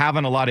one, not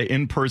having a lot of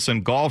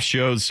in-person golf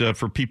shows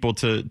for people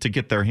to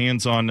get their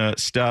hands on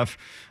stuff,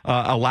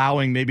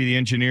 allowing maybe the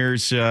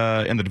engineers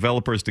and the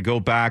developers to go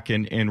back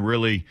and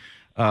really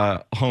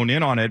hone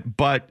in on it.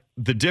 But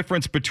the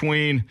difference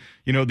between,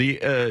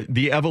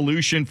 the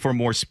evolution for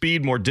more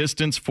speed, more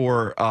distance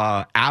for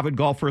avid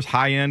golfers,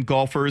 high-end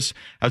golfers,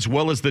 as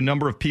well as the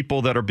number of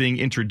people that are being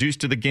introduced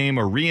to the game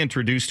or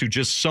reintroduced who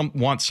just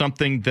want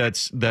something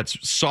that's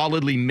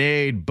solidly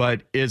made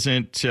but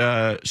isn't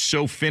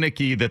so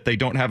finicky that they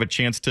don't have a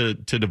chance to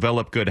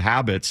develop good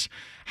habits.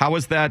 How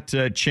has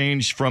that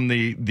changed from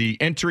the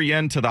entry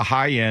end to the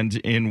high end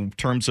in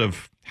terms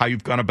of how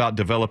you've gone about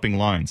developing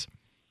lines?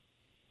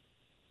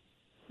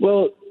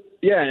 Well,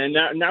 yeah, and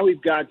now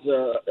we've got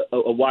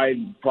a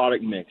wide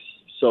product mix.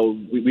 So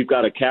we've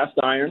got a cast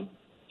iron,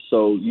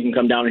 so you can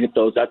come down and hit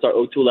those. That's our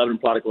 0211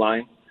 product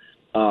line.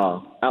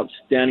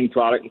 Outstanding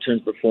product in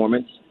terms of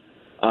performance.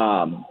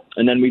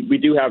 And then we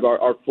do have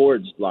our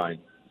forged line.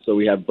 So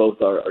we have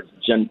both our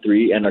Gen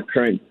 3 and our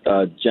current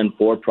Gen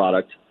 4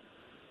 product.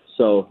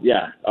 So,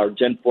 yeah, our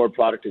Gen 4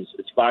 product is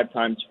 5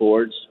 times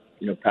forged.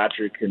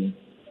 Patrick can...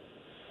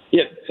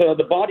 Yeah, so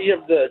the body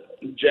of the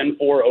Gen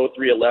 4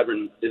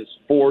 0311 is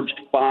forged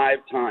 5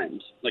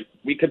 times. Like,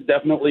 we could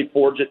definitely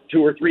forge it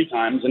 2 or 3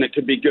 times, and it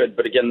could be good.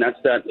 But, again, that's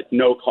that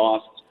no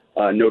cost,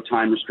 no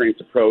time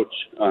restraints approach.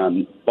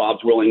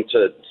 Bob's willing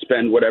to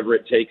spend whatever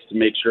it takes to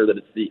make sure that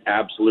it's the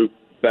absolute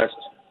best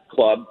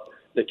club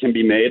that can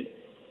be made.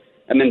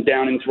 And then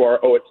down into our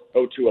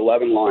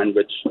 0211 line,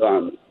 which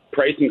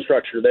pricing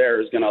structure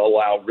there is going to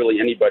allow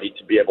really anybody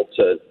to be able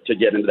to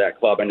get into that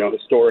club. I know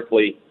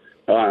historically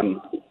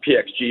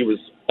PXG was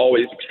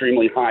always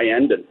extremely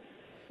high-end, and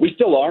we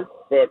still are,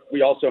 but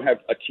we also have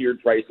a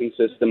tiered pricing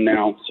system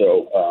now,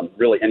 so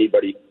really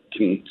anybody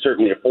can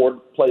certainly afford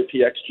to play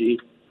PXG.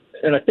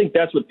 And I think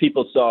that's what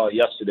people saw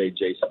yesterday,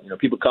 Jason.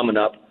 People coming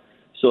up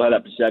still had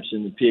that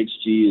perception that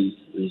PXG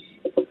is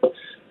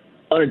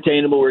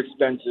unattainable or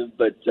expensive,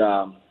 but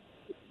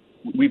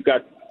we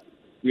got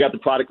the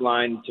product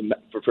line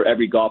for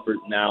every golfer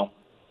now.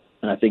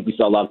 And I think we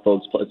saw a lot of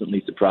folks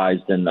pleasantly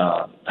surprised and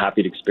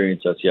happy to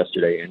experience us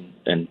yesterday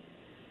and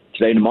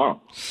today and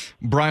tomorrow.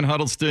 Brian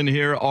Huddleston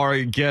here,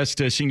 our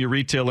guest, senior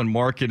retail and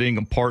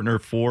marketing partner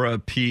for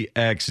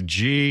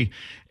PXG.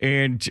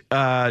 And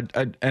I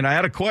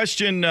had a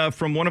question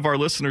from one of our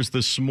listeners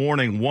this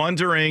morning,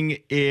 wondering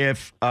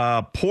if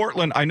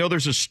Portland, I know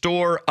there's a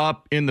store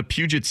up in the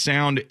Puget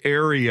Sound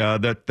area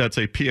that's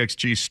a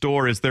PXG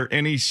store. Is there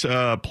any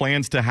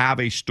plans to have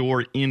a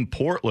store in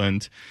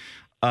Portland?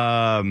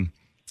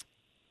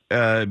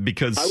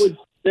 Because I would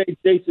say,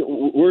 Jason,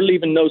 we're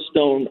leaving no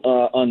stone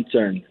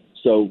unturned.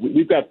 So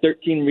we've got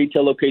 13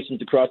 retail locations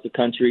across the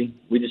country.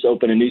 We just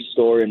opened a new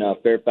store in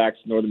Fairfax,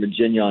 Northern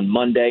Virginia on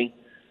Monday.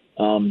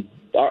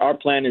 Our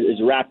plan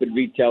is rapid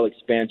retail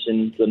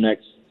expansion for the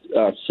next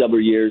several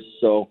years.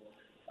 So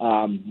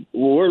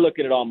we're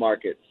looking at all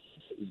markets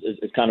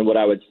is kind of what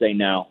I would say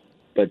now.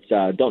 But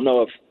don't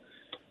know if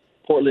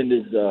Portland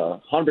is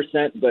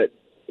 100%, but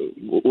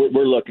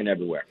we're looking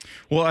everywhere.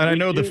 Well, and I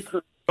know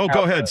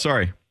go ahead.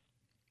 Sorry,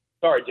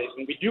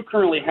 Jason. We do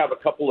currently have a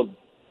couple of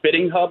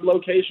Fitting Hub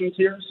locations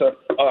here. So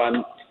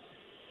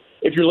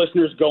if your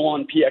listeners go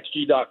on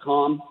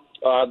pxg.com,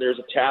 there's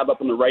a tab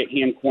up in the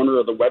right-hand corner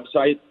of the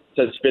website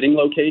that says Fitting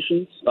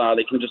Locations.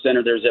 They can just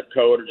enter their zip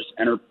code or just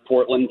enter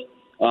Portland,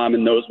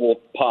 and those will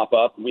pop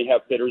up. We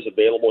have fitters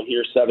available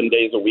here 7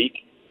 days a week.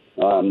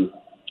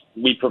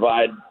 We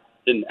provide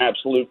an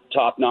absolute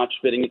top-notch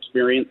fitting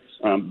experience.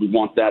 We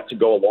want that to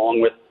go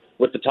along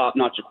with the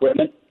top-notch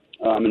equipment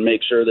and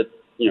make sure that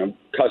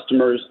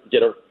customers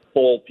get a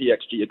full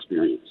PXG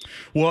experience.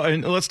 Well,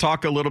 and let's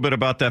talk a little bit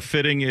about that.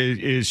 Fitting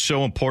is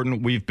so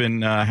important. We've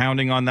been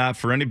hounding on that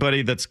for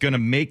anybody that's going to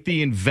make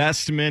the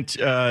investment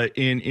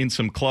in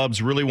some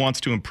clubs, really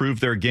wants to improve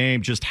their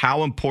game, just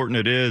how important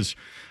it is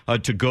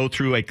to go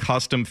through a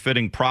custom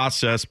fitting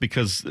process,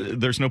 because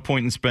there's no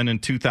point in spending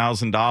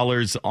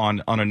 $2,000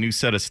 on a new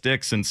set of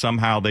sticks and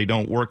somehow they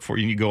don't work for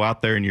you. You go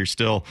out there and you're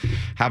still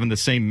having the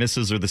same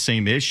misses or the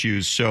same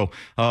issues. So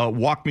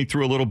walk me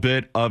through a little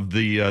bit of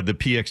the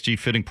PXG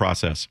fitting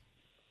process.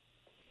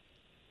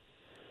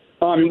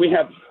 We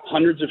have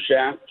hundreds of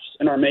shafts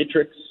in our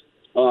matrix.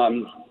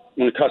 When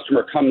a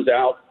customer comes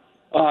out,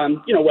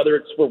 whether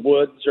it's for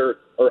woods or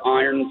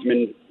irons,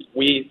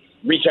 we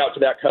reach out to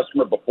that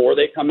customer before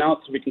they come out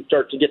so we can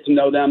start to get to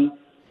know them,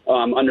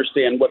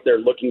 understand what they're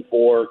looking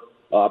for,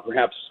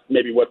 perhaps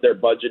maybe what their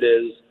budget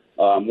is,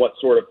 what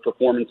sort of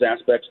performance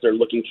aspects they're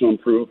looking to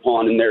improve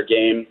upon in their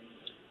game.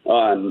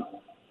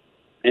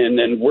 And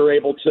then we're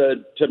able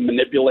to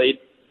manipulate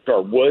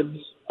our woods.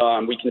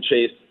 We can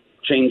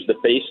change the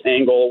face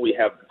angle. We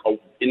have an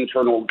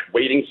internal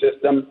weighting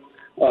system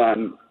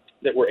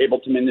that we're able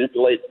to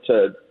manipulate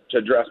to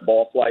address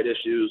ball flight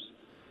issues.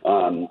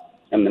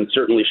 And then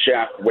certainly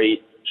shaft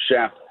weight,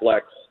 shaft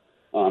flex,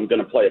 going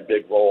to play a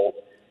big role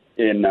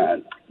in,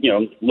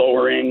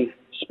 lowering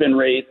spin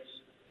rates,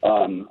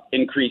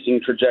 increasing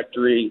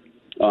trajectory,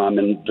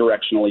 and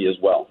directionally as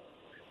well.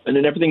 And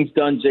then everything's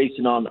done,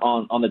 Jason,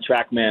 on the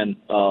TrackMan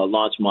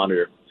launch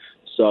monitor.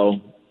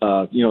 So,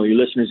 your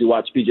listeners who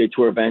watch PGA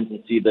Tour events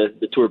and see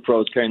the Tour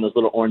pros carrying those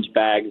little orange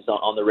bags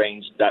on the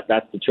range, that's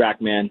the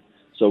TrackMan.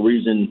 So we're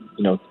using,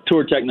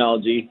 Tour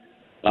technology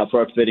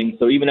for our fitting.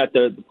 So even at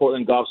the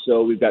Portland Golf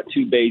Show, we've got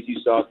 2 bays you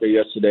saw there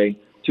yesterday,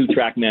 2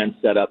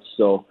 TrackMan setups.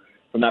 So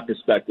from that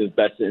perspective,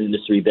 best in the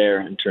industry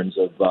there in terms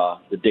of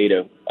the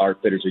data our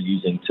fitters are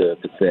using to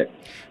fit.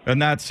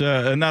 And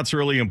that's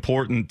really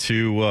important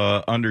to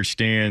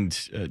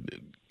understand.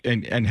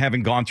 And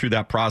having gone through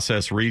that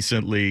process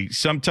recently,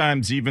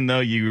 sometimes even though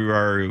you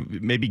are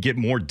maybe get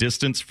more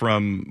distance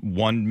from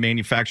one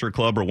manufacturer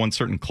club or one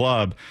certain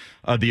club,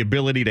 the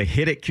ability to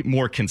hit it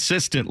more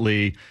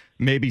consistently,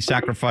 maybe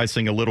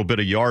sacrificing a little bit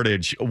of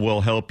yardage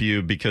will help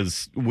you,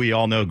 because we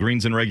all know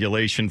greens and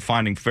regulation,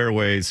 finding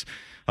fairways,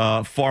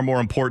 far more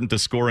important to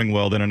scoring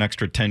well than an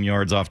extra 10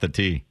 yards off the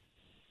tee.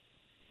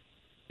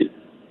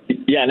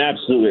 Yeah, and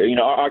absolutely.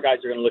 Our guys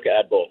are going to look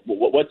at both.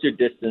 What's your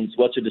distance?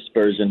 What's your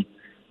dispersion?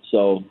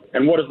 So,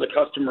 and what does the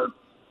customer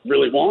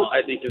really want,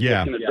 I think, is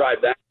what's going to drive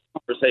that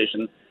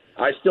conversation.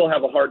 I still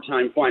have a hard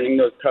time finding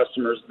those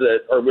customers that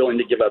are willing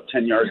to give up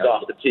 10 yards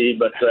off the tee,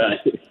 but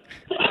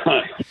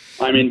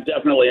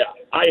definitely,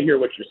 I hear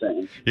what you're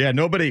saying. Yeah,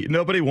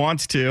 nobody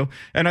wants to,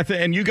 and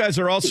and you guys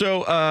are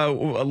also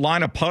a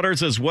line of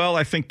putters as well.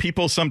 I think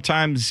people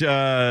sometimes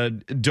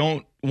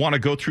don't want to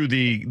go through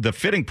the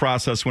fitting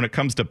process when it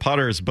comes to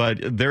putters, but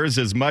there's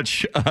as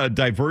much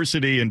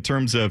diversity in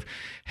terms of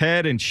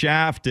head and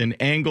shaft and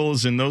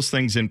angles and those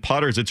things in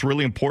putters. It's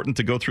really important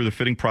to go through the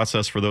fitting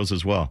process for those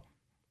as well.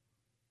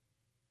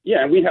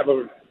 Yeah, and we have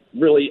a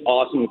really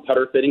awesome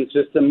putter fitting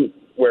system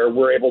where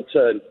we're able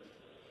to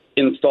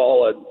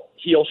install a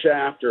heel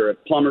shaft or a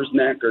plumber's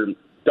neck or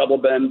double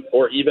bend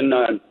or even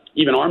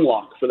arm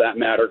lock for that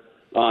matter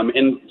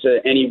into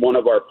any one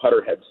of our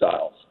putter head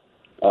styles.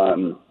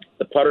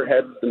 The putter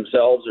heads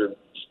themselves are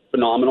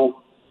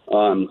phenomenal.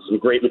 Some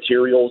great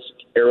materials,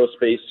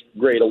 aerospace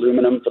grade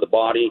aluminum for the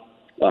body,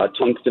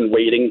 tungsten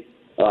weighting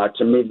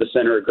to move the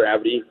center of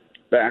gravity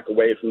back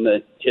away from the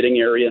hitting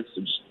area.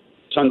 So just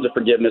tons of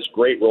forgiveness,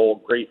 great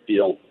roll, great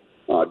feel,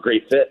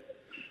 great fit.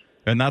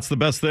 And that's the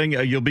best thing.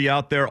 You'll be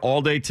out there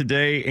all day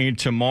today and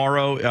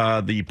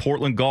tomorrow. The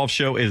Portland Golf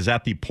Show is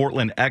at the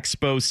Portland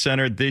Expo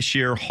Center this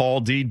year.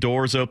 Hall D,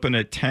 doors open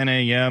at 10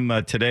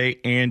 a.m. Today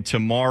and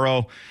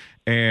tomorrow.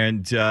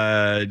 And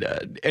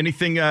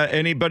anything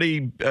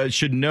anybody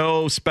should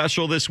know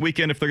special this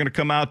weekend if they're going to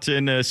come out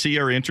and see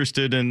or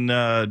interested in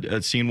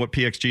seeing what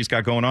PXG's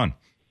got going on?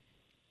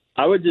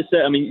 I would just say,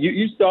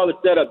 you saw the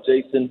setup,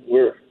 Jason.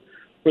 We're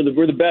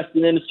the best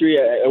in the industry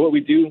at what we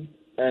do,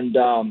 and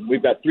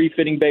we've got 3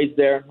 fitting bays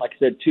there. Like I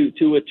said,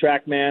 two with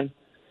TrackMan.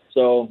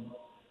 So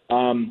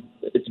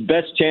it's the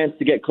best chance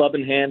to get club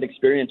in hand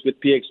experience with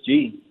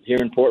PXG here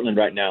in Portland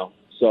right now.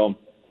 So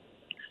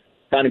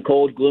kind of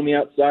cold, gloomy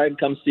outside.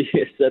 Come see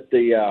us at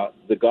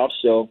the golf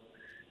show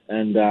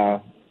and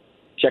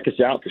check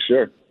us out for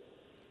sure.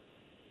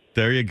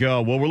 There you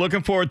go. Well, we're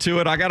looking forward to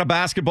it. I got a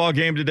basketball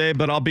game today,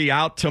 but I'll be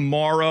out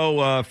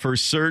tomorrow for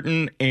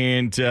certain.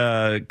 And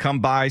come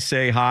by,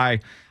 say hi.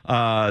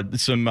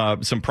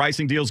 Some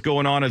pricing deals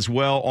going on as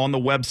well on the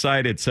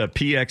website. It's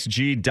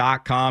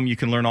pxg.com. You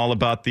can learn all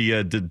about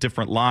the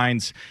different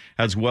lines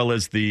as well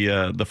as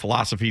the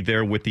philosophy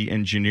there with the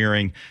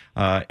engineering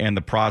and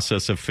the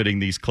process of fitting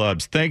these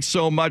clubs. Thanks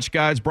so much,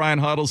 guys. Brian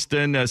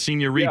Huddleston,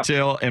 Senior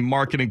Retail and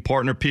Marketing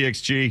Partner,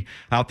 PXG,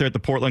 out there at the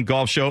Portland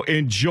Golf Show.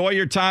 Enjoy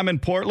your time in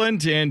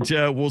Portland, and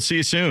we'll see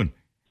you soon.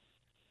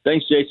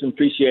 Thanks, Jason.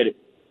 Appreciate it.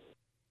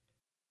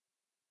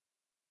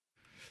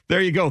 There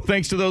you go.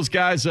 Thanks to those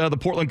guys. The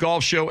Portland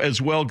Golf Show as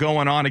well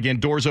going on. Again,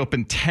 doors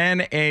open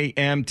 10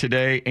 a.m.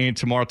 today and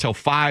tomorrow till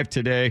 5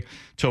 today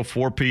till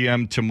 4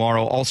 p.m.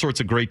 tomorrow. All sorts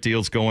of great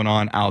deals going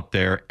on out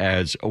there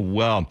as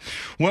well.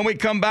 When we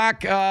come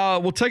back,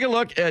 we'll take a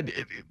look at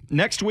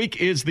next week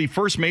is the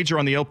first major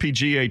on the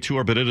LPGA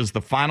Tour, but it is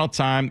the final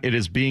time it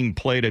is being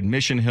played at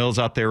Mission Hills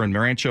out there in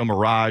Rancho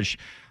Mirage.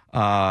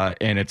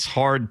 And it's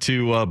hard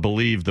to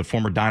believe the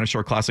former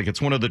Dinosaur Classic.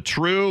 It's one of the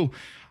true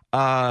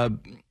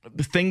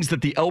the things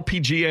that the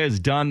LPGA has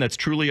done that's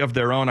truly of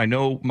their own. I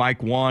know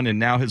Mike won, and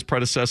now his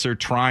predecessor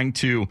trying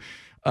to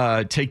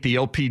take the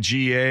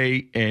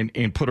LPGA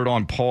and put it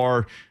on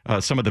par.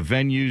 Some of the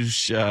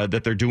venues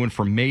that they're doing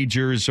for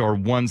majors are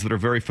ones that are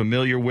very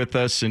familiar with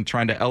us and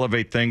trying to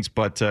elevate things,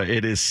 but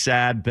it is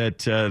sad that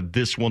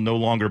this will no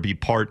longer be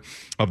part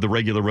of the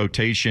regular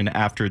rotation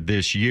after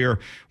this year.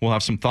 We'll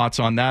have some thoughts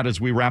on that as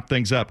we wrap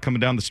things up.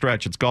 Coming down the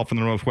stretch, it's Golf in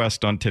the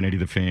Northwest on 1080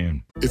 The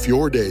Fan. If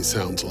your day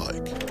sounds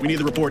like we need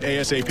the report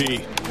ASAP,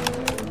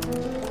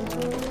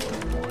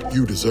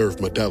 you deserve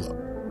Modelo.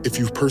 If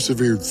you've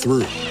persevered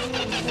through,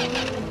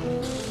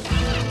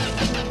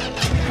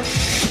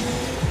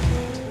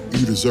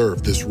 you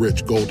deserve this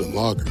rich golden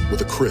lager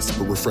with a crisp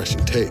but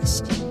refreshing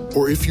taste.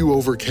 Or if you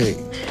overcame.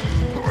 2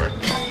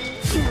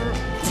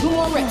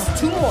 more reps,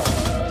 2 more.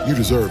 You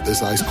deserve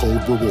this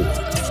ice-cold reward.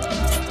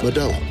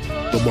 Modelo,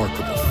 the mark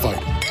of a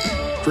fighter.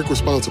 Drink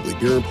responsibly.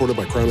 Beer imported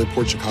by Crown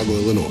Port Chicago,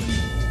 Illinois.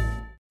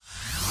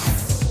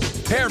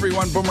 Hey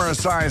everyone, Boomer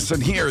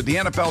Esiason here. The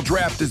NFL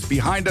Draft is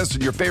behind us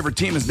and your favorite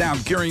team is now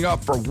gearing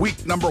up for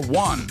week number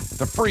 1.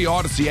 The free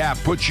Odyssey app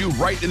puts you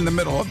right in the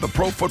middle of the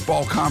pro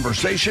football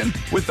conversation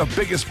with the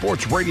biggest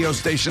sports radio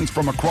stations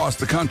from across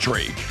the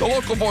country. The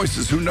local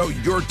voices who know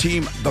your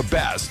team the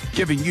best,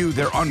 giving you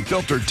their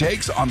unfiltered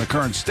takes on the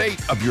current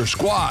state of your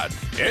squad.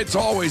 It's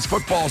always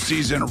football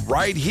season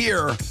right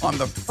here on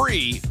the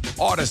free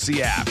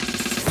Odyssey app.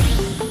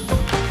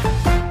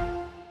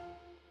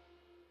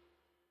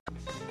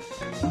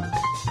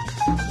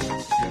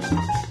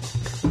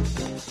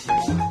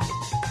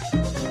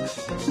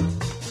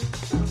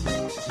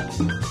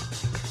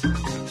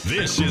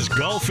 This is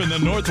Golf in the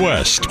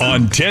Northwest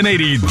on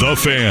 1080 The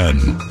Fan.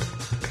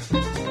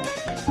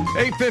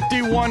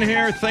 8:51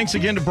 here. Thanks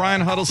again to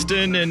Brian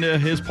Huddleston and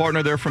his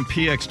partner there from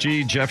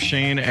PXG, Jeff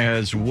Shane,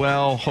 as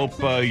well.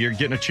 Hope you're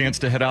getting a chance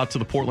to head out to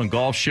the Portland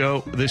Golf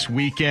Show this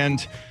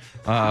weekend.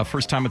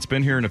 First time it's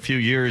been here in a few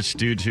years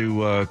due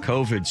to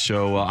COVID.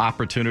 So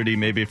opportunity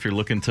maybe if you're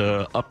looking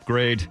to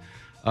upgrade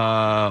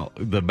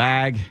the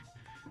bag,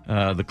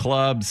 the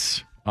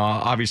clubs.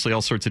 Obviously,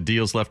 all sorts of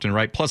deals left and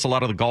right, plus a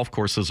lot of the golf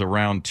courses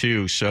around,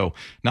 too. So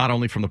not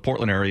only from the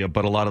Portland area,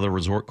 but a lot of the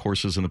resort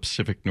courses in the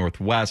Pacific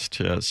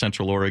Northwest,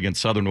 Central Oregon,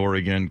 Southern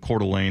Oregon, Coeur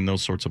d'Alene,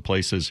 those sorts of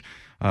places.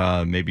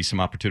 Maybe some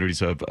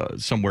opportunities of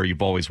somewhere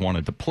you've always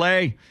wanted to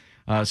play.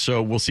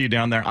 So we'll see you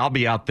down there. I'll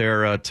be out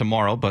there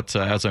tomorrow, but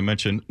as I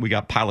mentioned, we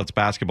got Pilots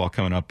basketball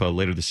coming up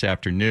later this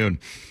afternoon.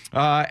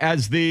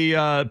 As the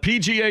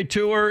PGA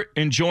Tour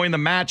enjoying the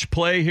match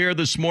play here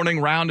this morning,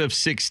 round of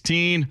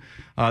 16.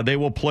 They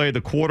will play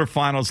the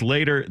quarterfinals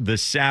later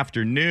this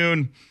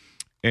afternoon.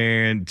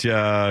 And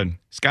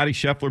Scottie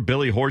Scheffler,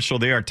 Billy Horschel,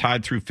 they are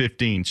tied through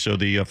 15. So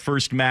the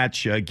first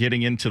match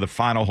getting into the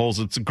final holes.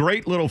 It's a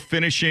great little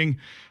finishing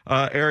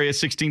area,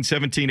 16,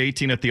 17,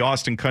 18 at the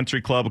Austin Country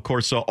Club. Of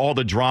course, all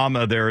the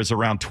drama there is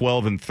around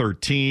 12 and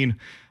 13.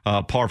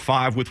 Par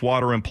 5 with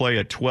water in play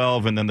at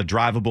 12. And then the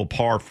drivable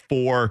par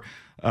 4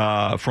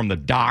 from the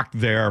dock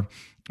there.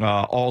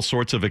 All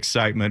sorts of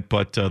excitement,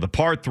 but the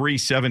par 3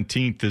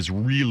 17th is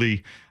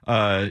really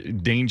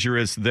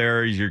dangerous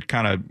there. You're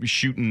kind of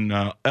shooting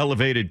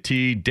elevated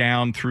tee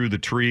down through the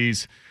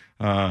trees,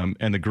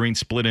 and the green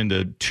split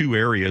into two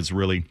areas,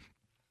 really.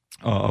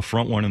 A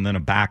front one and then a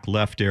back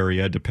left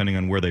area, depending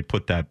on where they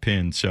put that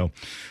pin. So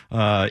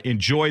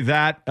enjoy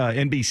that.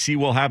 NBC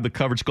will have the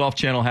coverage. Golf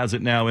Channel has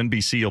it now.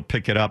 NBC will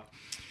pick it up.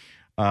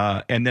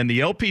 And then the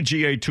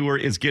LPGA Tour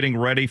is getting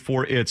ready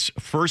for its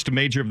first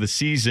major of the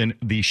season,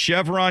 the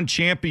Chevron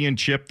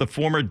Championship. The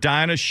former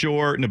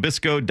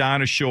Nabisco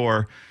Dinah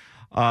Shore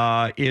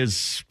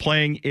is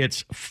playing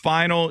its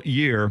final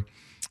year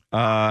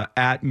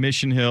at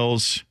Mission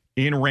Hills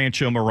in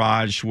Rancho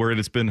Mirage, where it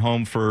has been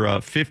home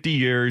for 50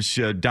 years.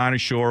 Dinah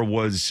Shore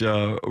was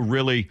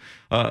really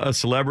a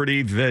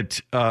celebrity that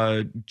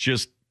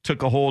just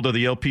took a hold of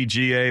the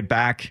LPGA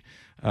back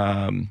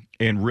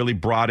and really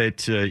brought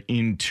it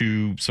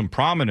into some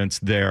prominence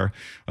there.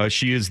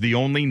 She is the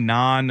only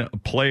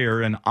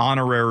non-player and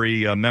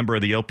honorary member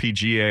of the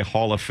LPGA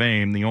Hall of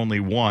Fame, the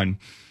only one.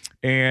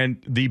 And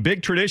the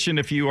big tradition,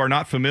 if you are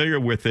not familiar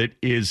with it,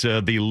 is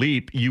the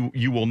leap.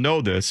 You will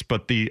know this,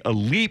 but the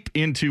leap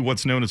into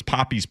what's known as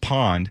Poppy's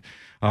Pond,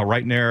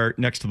 right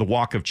next to the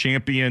Walk of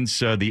Champions.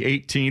 The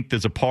 18th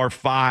is a par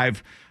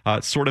 5,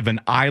 sort of an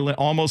island,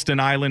 almost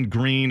an island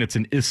green. It's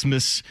an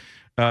isthmus,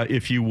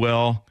 if you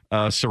will,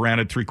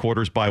 surrounded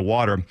 3/4 by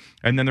water.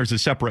 And then there's a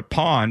separate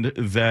pond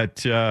that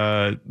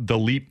the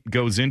leap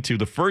goes into.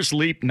 The first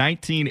leap,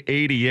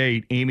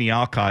 1988, Amy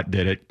Alcott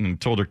did it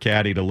and told her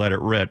caddy to let it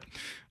rip.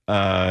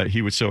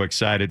 He was so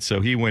excited.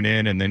 So he went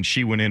in, and then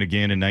she went in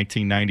again in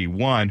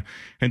 1991.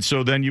 And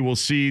so then you will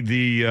see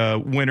the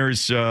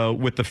winners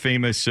with the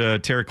famous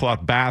terry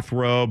cloth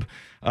bathrobe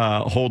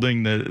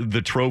holding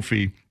the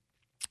trophy.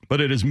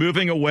 But it is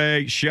moving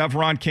away.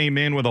 Chevron came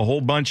in with a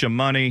whole bunch of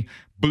money,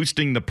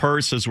 boosting the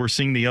purse, as we're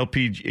seeing the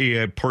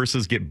LPGA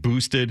purses get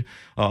boosted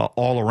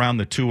all around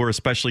the tour,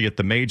 especially at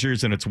the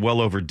majors, and it's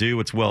well overdue.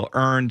 It's well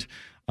earned.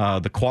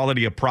 The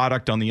quality of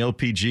product on the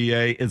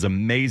LPGA is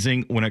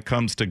amazing when it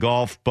comes to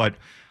golf, but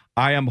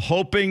I am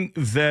hoping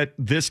that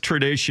this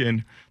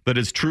tradition that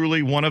is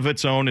truly one of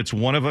its own, it's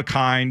one of a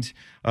kind,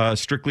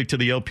 strictly to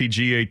the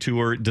LPGA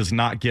Tour, does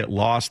not get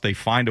lost. They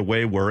find a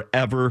way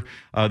wherever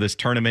this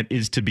tournament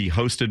is to be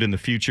hosted in the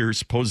future,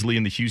 supposedly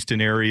in the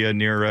Houston area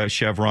near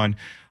Chevron,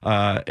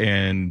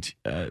 and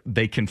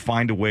they can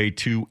find a way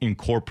to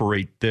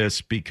incorporate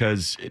this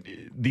because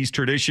these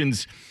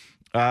traditions,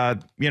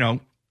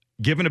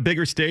 given a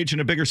bigger stage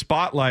and a bigger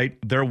spotlight,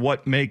 they're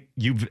what make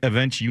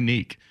events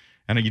unique.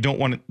 And you don't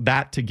want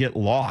that to get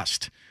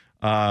lost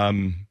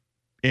in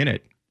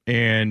it.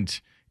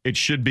 And it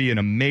should be an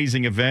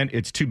amazing event.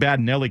 It's too bad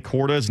Nelly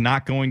Corda is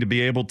not going to be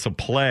able to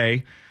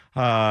play.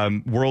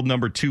 World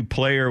number 2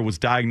 player was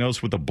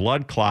diagnosed with a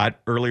blood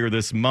clot earlier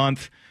this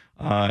month,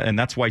 and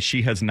that's why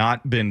she has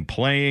not been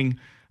playing.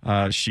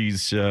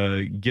 She's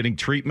getting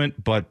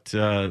treatment, but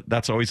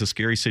that's always a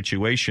scary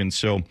situation.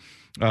 So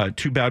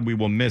too bad we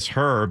will miss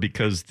her,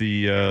 because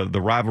the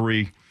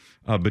rivalry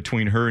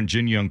between her and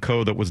Jin Young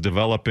Ko that was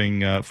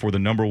developing for the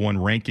number one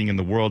ranking in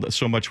the world,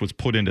 so much was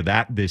put into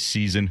that this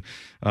season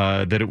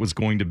that it was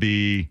going to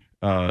be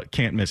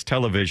can't miss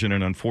television.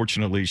 And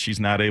unfortunately, she's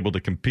not able to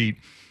compete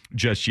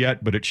just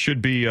yet, but it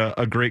should be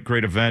a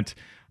great event.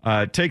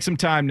 Take some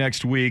time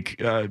next week.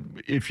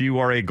 If you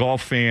are a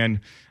golf fan,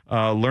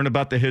 learn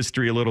about the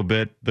history a little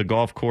bit. The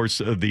golf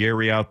course of the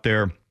area out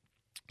there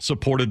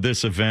supported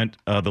this event.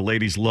 The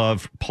ladies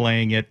love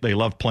playing it. They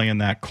love playing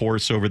that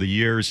course over the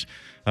years.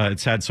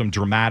 It's had some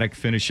dramatic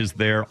finishes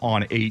there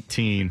on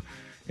 18,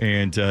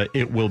 and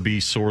it will be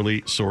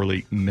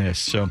sorely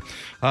missed. So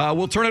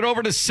we'll turn it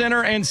over to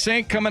Center and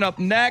Saint coming up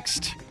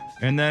next.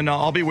 And then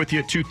I'll be with you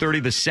at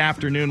 2:30 this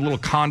afternoon. A little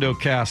Condo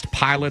Cast,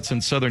 Pilots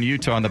in Southern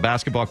Utah in the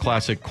Basketball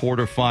Classic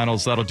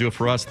quarterfinals. That'll do it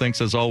for us.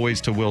 Thanks, as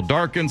always, to Will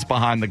Darkins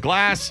behind the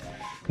glass.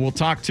 We'll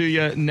talk to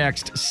you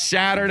next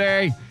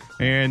Saturday.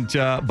 And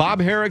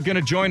Bob Herrick going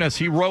to join us.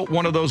 He wrote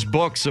one of those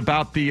books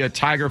about the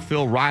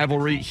Tiger-Phil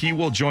rivalry. He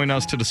will join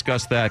us to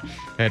discuss that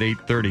at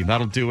 8:30.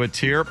 That'll do it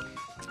here.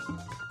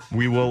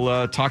 We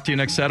will talk to you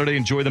next Saturday.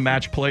 Enjoy the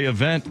match play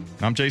event.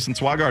 I'm Jason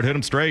Swigard. Hit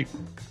him straight.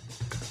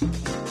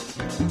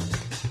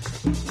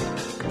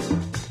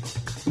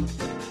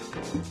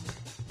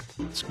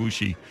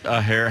 Squishy.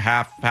 Hair,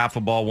 half a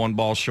ball, one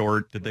ball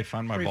short. Did they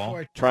find my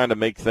ball? Trying to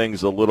make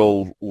things a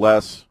little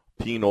less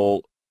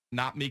penal.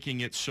 Not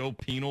making it so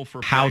penal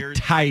for players.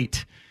 How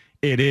tight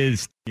it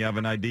is. You have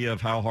an idea of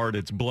how hard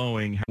it's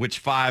blowing. Which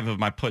 5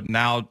 am I putting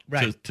out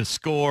to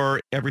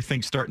score?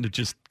 Everything's starting to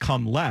just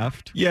come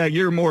left. Yeah,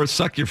 you're more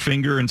suck your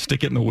finger and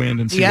stick it in the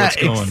wind and see what's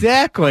going. Yeah,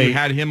 exactly. We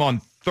had him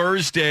on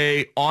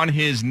Thursday on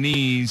his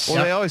knees.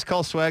 Well, they always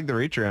call swag the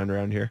reach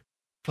around here.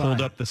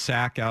 Pulled up the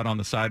sack out on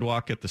the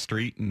sidewalk at the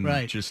street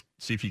and just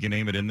see if you can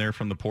aim it in there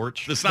from the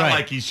porch. It's not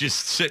like he's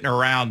just sitting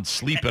around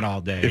sleeping all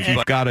day. If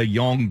you've got a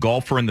young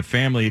golfer in the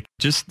family,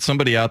 just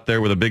somebody out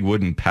there with a big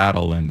wooden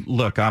paddle. And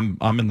look, I'm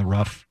in the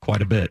rough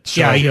quite a bit.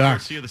 So yeah, you are.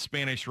 See the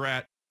Spanish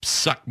rat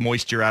suck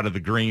moisture out of the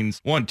greens.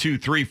 1, 2,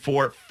 3,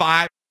 4,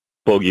 5.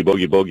 Bogey,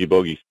 bogey, bogey,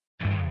 bogey.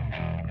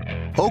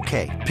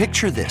 Okay,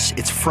 picture this.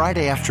 It's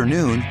Friday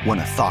afternoon when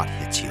a thought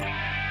hits you.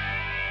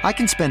 I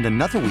can spend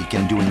another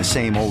weekend doing the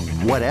same old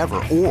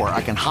whatever, or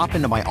I can hop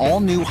into my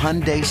all-new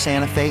Hyundai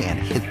Santa Fe and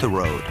hit the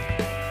road.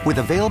 With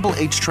available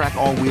H-Track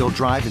all-wheel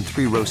drive and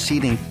 3-row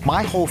seating,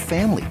 my whole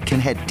family can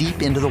head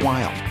deep into the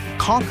wild.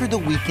 Conquer the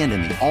weekend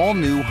in the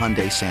all-new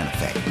Hyundai Santa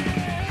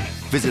Fe.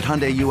 Visit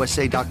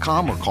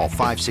HyundaiUSA.com or call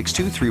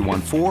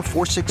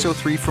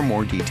 562-314-4603 for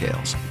more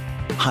details.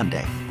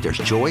 Hyundai, there's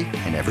joy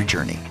in every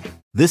journey.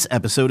 This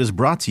episode is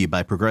brought to you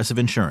by Progressive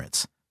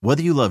Insurance.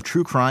 Whether you love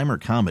true crime or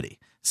comedy,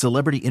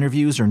 celebrity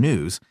interviews or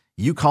news,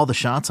 you call the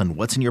shots on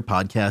what's in your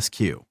podcast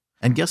queue.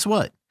 And guess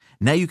what?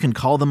 Now you can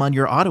call them on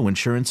your auto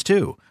insurance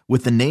too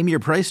with the Name Your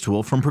Price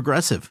tool from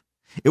Progressive.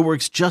 It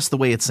works just the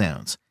way it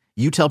sounds.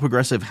 You tell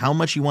Progressive how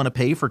much you want to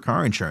pay for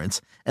car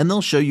insurance, and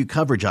they'll show you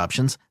coverage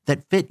options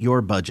that fit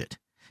your budget.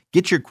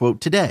 Get your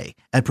quote today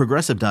at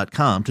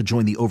Progressive.com to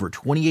join the over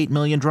 28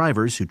 million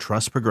drivers who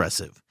trust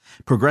Progressive.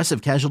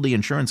 Progressive Casualty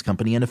Insurance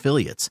Company and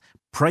Affiliates.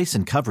 Price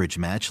and coverage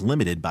match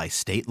limited by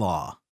state law.